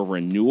up for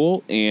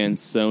renewal, and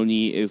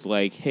Sony is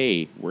like,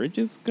 hey, we're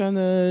just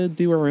gonna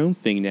do our own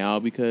thing now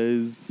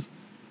because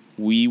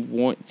we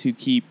want to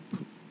keep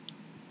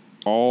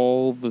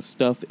all the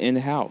stuff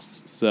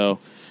in-house. So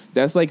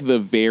that's like the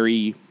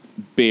very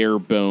bare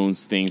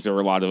bones things. There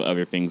are a lot of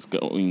other things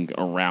going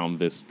around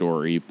this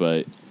story,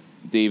 but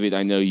David,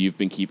 I know you've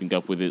been keeping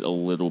up with it a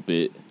little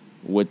bit.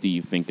 What do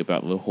you think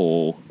about the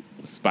whole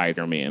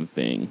Spider-Man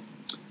thing?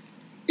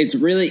 It's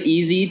really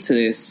easy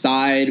to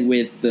side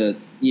with the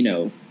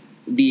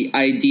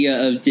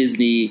idea of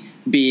Disney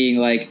being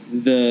like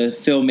the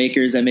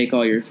filmmakers that make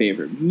all your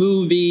favorite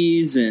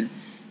movies, and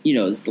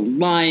it's the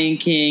Lion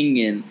King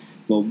and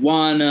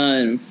Moana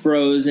and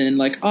Frozen, and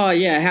like, oh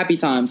yeah, happy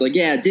times, like,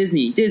 yeah,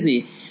 Disney.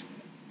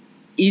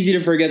 Easy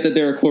to forget that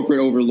they're a corporate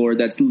overlord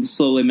that's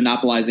slowly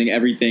monopolizing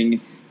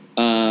everything.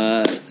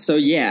 So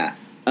yeah,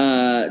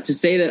 to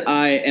say that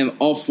I am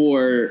all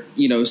for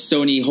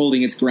Sony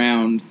holding its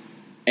ground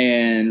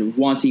and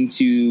wanting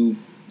to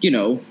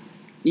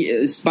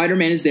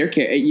Spider-Man is their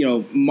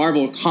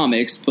Marvel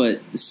Comics, but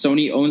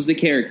Sony owns the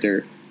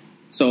character.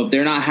 So if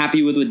they're not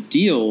happy with a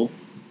deal,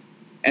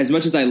 as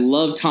much as I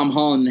love Tom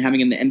Holland and having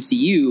him in the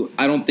MCU,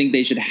 I don't think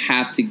they should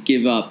have to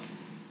give up,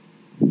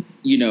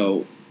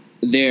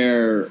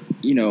 their, I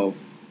don't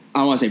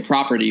want to say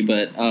property,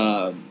 but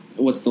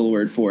what's the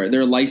word for it?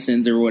 Their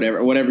license or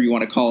whatever you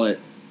want to call it,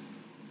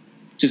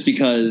 just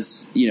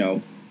because,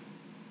 the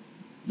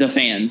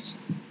fans,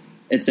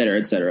 et cetera,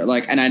 et cetera.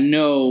 Like, and I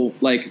know,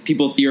 like,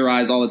 people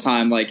theorize all the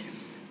time, like,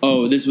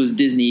 oh, this was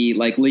Disney,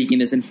 like, leaking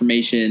this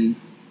information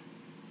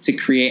to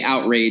create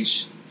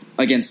outrage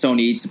against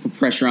Sony to put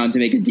pressure on to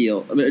make a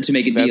deal. That's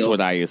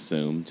what I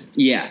assumed.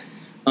 Yeah.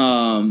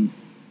 And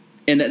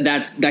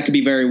that could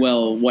be very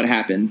well what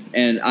happened.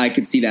 And I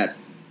could see that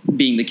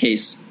being the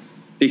case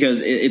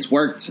because it's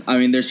worked. I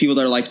mean, there's people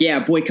that are like,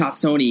 yeah, boycott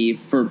Sony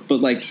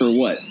but for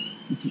what?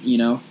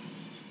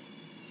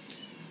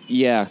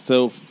 Yeah,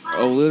 so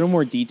a little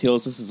more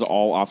details. This is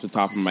all off the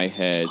top of my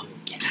head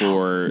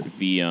for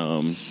the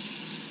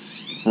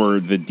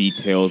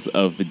details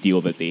of the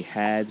deal that they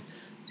had.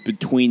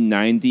 Between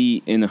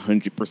 90 and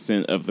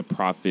 100% of the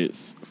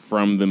profits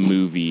from the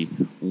movie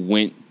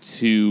went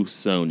to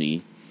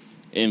Sony,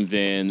 and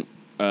then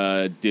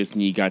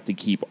Disney got to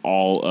keep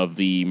all of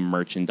the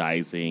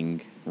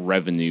merchandising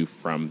revenue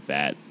from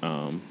that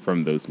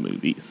from those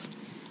movies.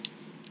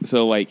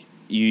 So, like,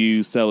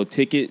 you sell a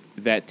ticket,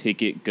 that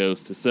ticket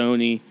goes to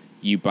Sony.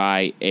 You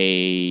buy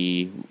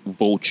a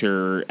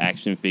Vulture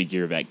action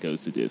figure, that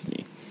goes to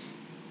Disney.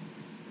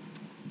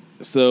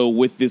 So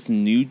with this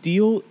new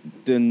deal,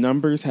 the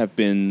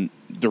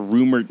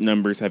rumored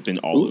numbers have been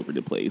all over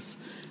the place.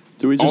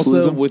 Do we just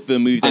also with the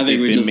movies that they've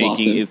been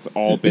making, it's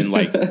all been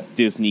like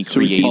Disney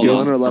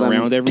creative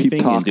around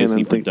everything and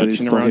Disney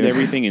production around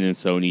everything, and then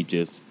Sony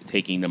just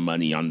taking the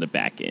money on the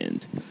back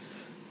end.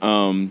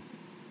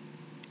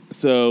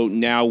 So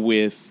now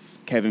with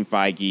Kevin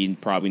Feige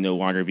probably no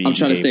longer being, I'm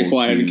trying to stay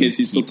quiet in case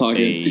he's still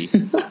talking.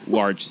 A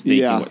large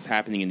stake in what's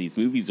happening in these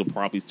movies, he'll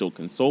probably still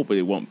consult, but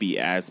it won't be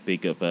as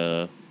big of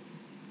a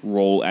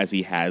role as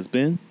he has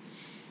been.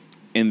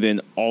 And then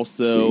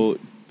also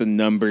the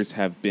numbers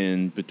have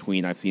been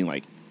between, I've seen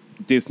like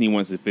Disney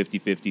wants a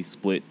 50-50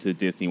 split to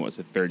Disney wants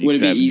a 30-70 Would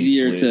it be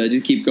easier split. to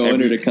just keep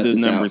going or to cut this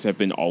out? The numbers have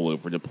been all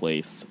over the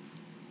place.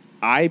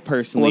 I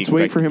personally Let's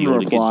wait for him to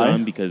reply. Get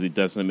done because it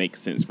doesn't make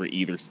sense for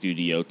either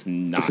studio to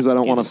not. Because I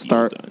don't want to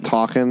start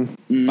talking.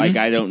 Mm-hmm. Like,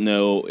 I don't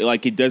know.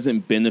 Like, it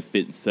doesn't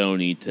benefit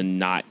Sony to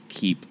not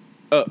keep.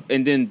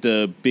 And then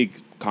the big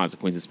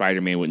consequences: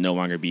 Spider-Man would no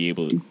longer be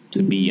able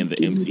to be in the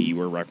MCU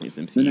or reference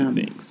MCU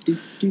things.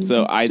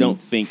 So I don't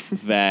think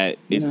that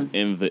it's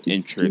in the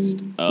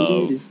interest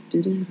of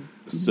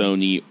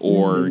Sony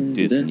or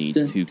Disney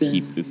to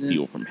keep this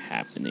deal from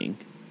happening.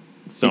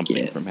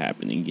 Something from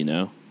happening,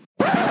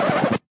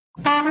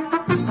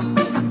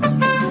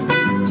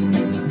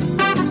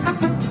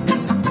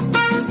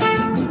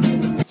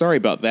 Sorry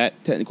about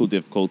that. Technical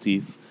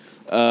difficulties.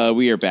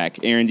 We are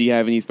back. Aaron, do you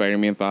have any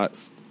Spider-Man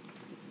thoughts?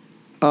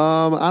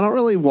 I don't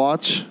really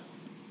watch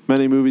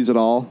many movies at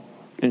all,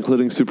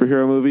 including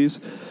superhero movies.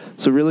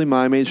 So really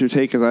my major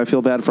take is I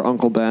feel bad for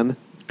Uncle Ben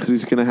because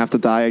he's going to have to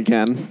die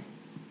again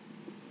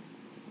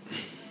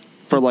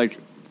for like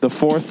the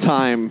fourth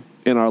time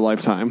in our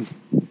lifetime.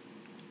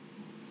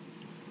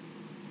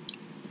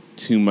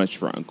 Too much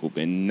for Uncle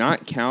Ben,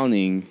 not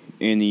counting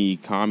any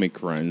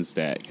comic runs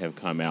that have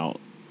come out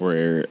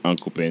where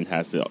Uncle Ben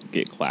has to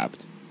get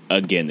clapped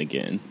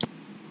again.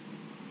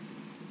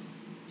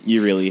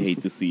 You really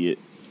hate to see it.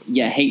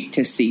 You hate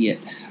to see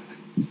it.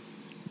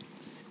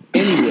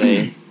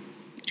 Anyway,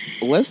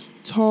 let's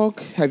talk.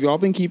 Have y'all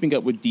been keeping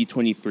up with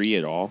D23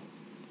 at all?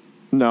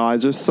 No, I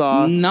just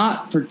saw...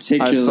 Not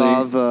particularly. I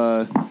saw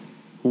the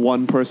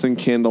one-person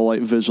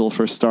candlelight visual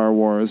for Star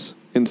Wars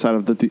outside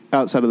of the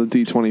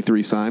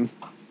D23 sign.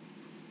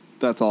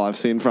 That's all I've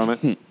seen from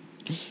it.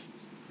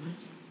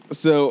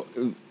 So,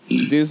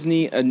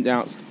 Disney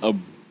announced a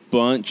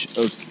bunch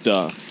of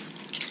stuff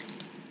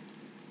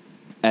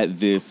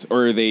at this,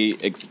 or they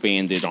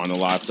expanded on a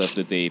lot of stuff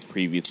that they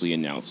previously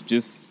announced.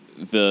 Just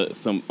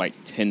some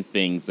 10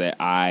 things that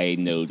I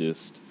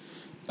noticed.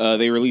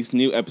 They released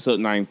new Episode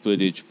 9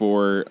 footage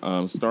for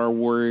Star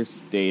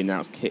Wars. They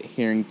announced Kit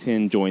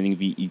Harington joining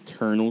the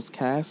Eternals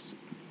cast.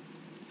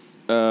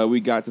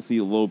 We got to see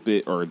a little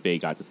bit, or they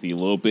got to see a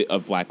little bit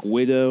of Black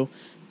Widow.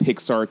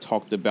 Pixar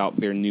talked about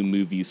their new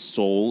movies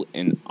Soul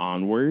and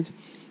Onward.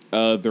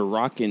 The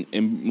Rock and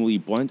Emily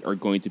Blunt are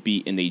going to be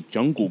in a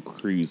Jungle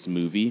Cruise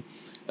movie.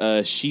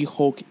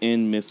 She-Hulk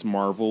and Miss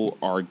Marvel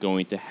are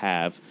going to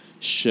have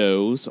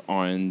shows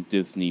on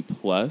Disney+.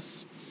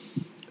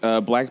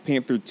 Black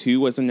Panther 2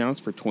 was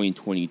announced for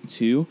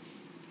 2022.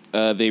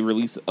 They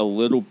released a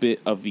little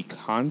bit of the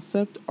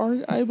concept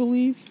art, I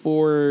believe,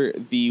 for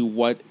the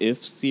What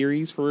If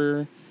series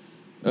for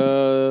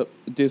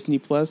Disney+,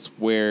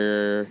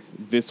 where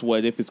this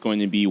What If is going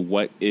to be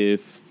what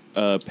if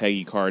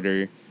Peggy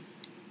Carter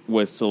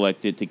was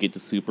selected to get the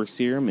super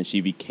serum and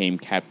she became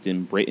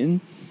Captain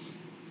Britain.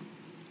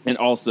 And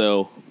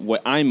also,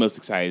 what I'm most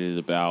excited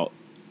about,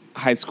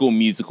 High School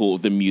Musical,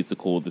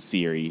 the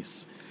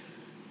series.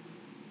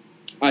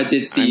 I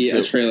did see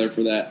a trailer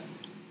for that.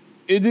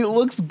 It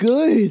looks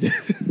good.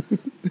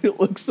 It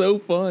looks so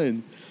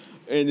fun.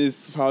 And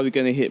it's probably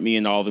going to hit me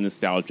in all the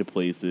nostalgia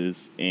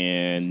places.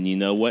 And you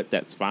know what?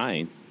 That's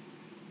fine.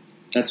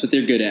 That's what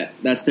they're good at.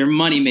 That's their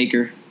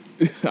moneymaker.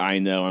 I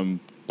know. I'm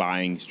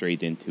buying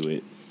straight into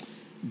it.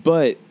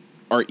 But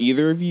are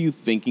either of you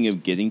thinking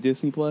of getting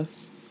Disney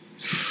Plus?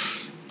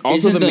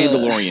 Also, The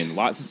Mandalorian.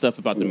 Lots of stuff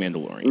about The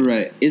Mandalorian.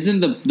 Right.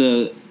 Isn't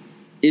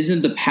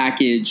the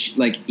package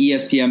like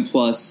ESPN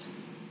Plus,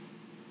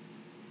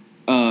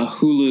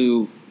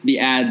 Hulu, the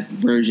ad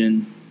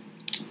version,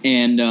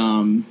 and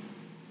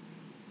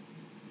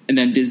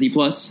then Disney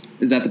Plus?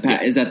 Is that the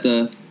Yes. Is that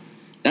the?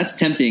 That's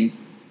tempting.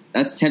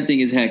 That's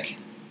tempting as heck.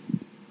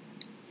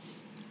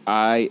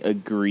 I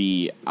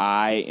agree.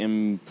 I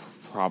am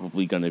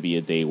probably going to be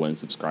a day one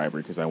subscriber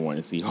because I want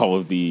to see all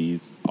of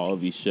these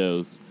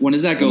shows. When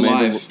does that go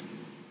live?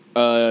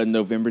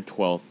 November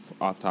 12th,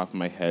 off the top of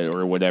my head,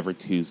 or whatever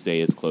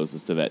Tuesday is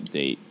closest to that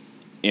date.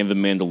 And The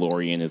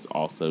Mandalorian is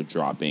also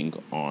dropping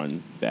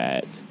on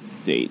that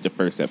date. The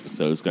first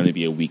episode is going to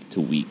be a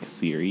week-to-week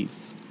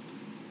series.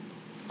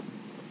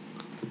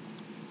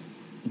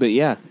 But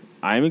yeah,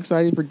 I'm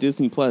excited for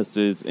Disney Plus.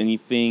 Does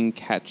anything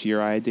catch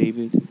your eye,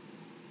 David?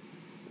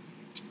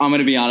 I'm going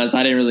to be honest.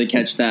 I didn't really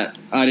catch that.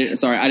 I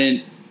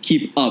didn't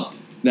keep up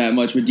that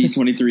much with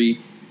D23,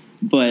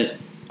 but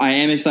I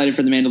am excited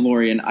for The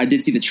Mandalorian. I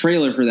did see the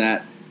trailer for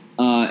that,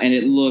 and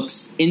it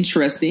looks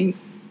interesting.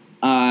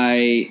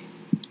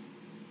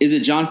 Is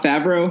it Jon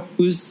Favreau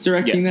who's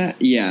directing Yes.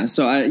 that? Yeah.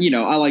 So I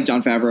like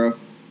Jon Favreau.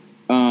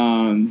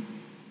 I'm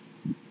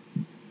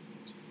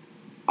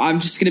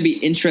just going to be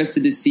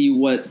interested to see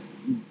what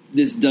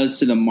this does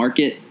to the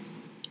market,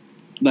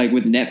 like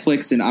with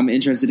Netflix, and I'm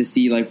interested to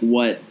see like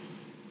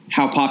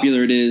how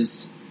popular it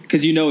is,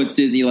 because it's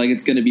Disney, like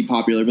it's going to be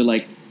popular, but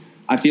like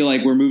I feel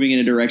like we're moving in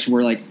a direction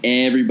where like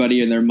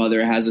everybody and their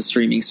mother has a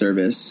streaming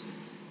service.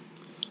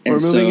 We're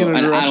moving in a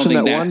I don't direction think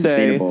that that's one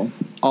day sustainable.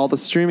 all the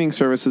streaming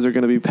services are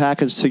going to be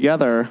packaged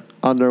together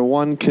under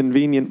one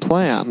convenient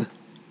plan.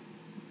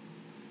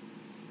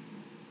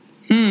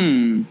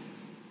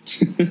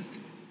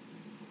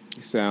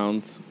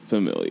 Sounds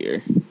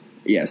familiar.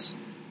 Yes.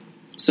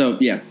 So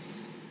yeah,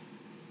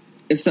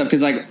 it's tough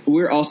because like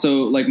we're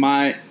also like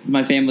my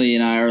family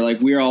and I are like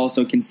we're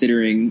also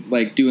considering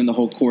like doing the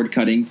whole cord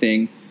cutting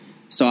thing.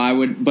 So I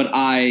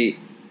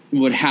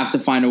would have to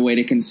find a way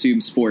to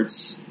consume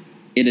sports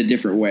in a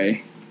different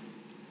way.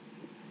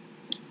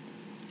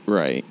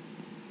 Right.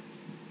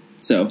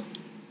 So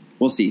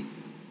we'll see.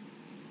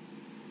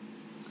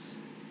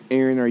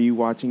 Aaron, are you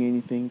watching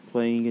anything,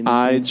 playing anything?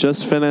 I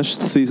just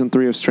finished season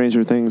 3 of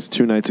Stranger Things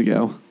 2 nights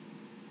ago.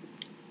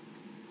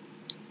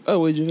 Oh,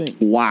 what did you think?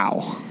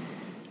 Wow.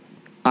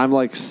 I'm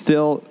like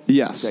still,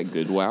 yes. Is that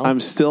good? Wow. I'm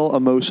still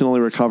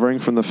emotionally recovering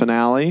from the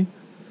finale,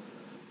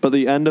 but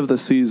the end of the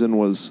season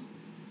was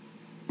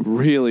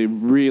really,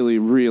 really,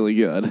 really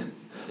good.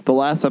 The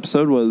last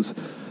episode was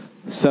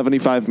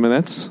 75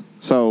 minutes,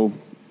 so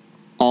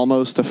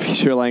almost a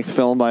feature-length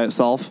film by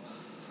itself,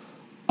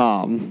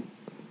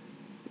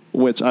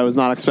 which I was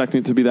not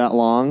expecting to be that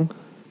long,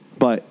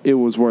 but it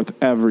was worth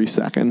every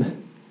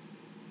second.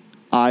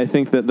 I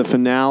think that the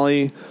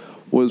finale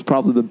was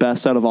probably the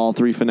best out of all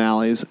 3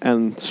 finales,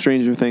 and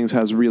Stranger Things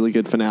has really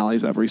good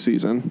finales every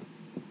season.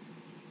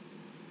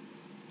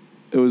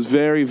 It was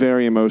very,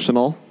 very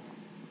emotional.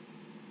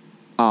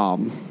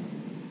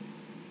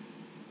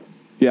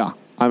 Yeah,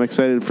 I'm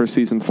excited for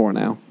season 4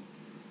 now.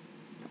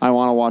 I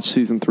want to watch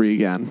season 3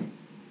 again.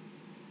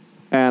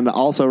 And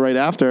also right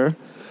after,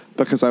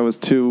 because I was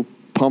too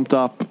pumped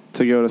up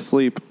to go to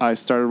sleep, I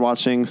started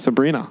watching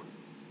Sabrina.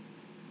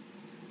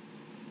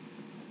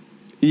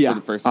 Yeah, For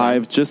the first time?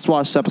 I've just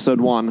watched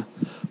episode 1,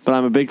 but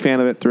I'm a big fan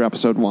of it through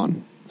episode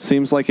 1.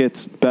 Seems like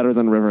it's better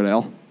than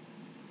Riverdale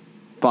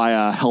by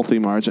a healthy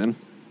margin.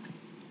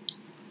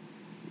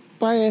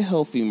 By a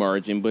healthy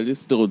margin, but it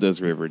still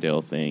does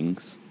Riverdale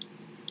things.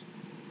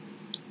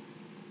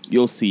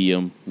 You'll see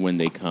them when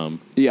they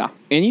come. Yeah.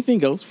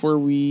 Anything else before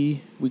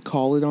we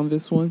call it on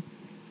this one?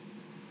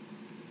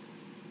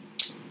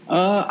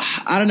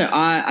 I don't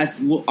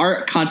know.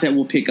 Our content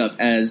will pick up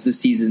as the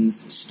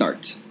seasons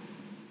start.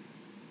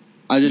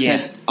 I just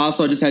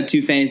had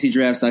 2 fantasy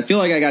drafts. I feel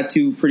like I got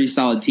 2 pretty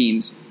solid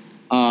teams.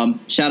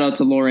 Shout out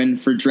to Lauren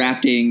for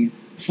drafting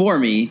for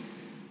me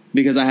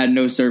because I had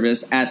no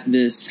service at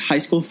this high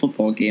school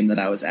football game that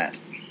I was at.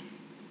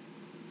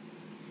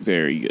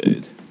 Very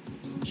good.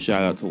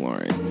 Shout out to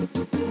Lauren.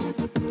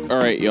 All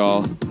right,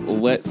 y'all.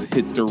 Let's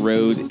hit the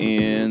road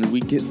and we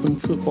get some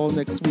football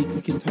next week.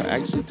 We can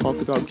actually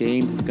talk about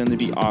games. It's going to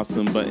be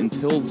awesome. But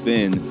until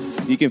then,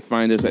 you can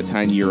find us at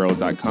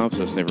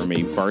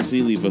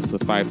tinyurl.com/nevermadevarsity. Leave us a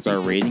 5-star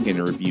rating and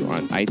a review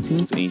on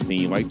iTunes. Anything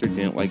you liked or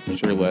didn't like, be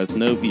sure to let us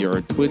know via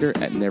our Twitter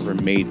at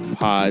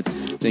nevermadepod.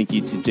 Thank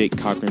you to Jake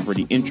Cochran for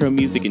the intro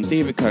music and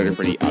David Cutter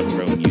for the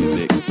outro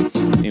music.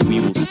 And we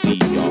will see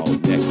y'all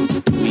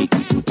next week.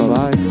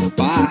 Bye-bye.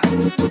 Bye.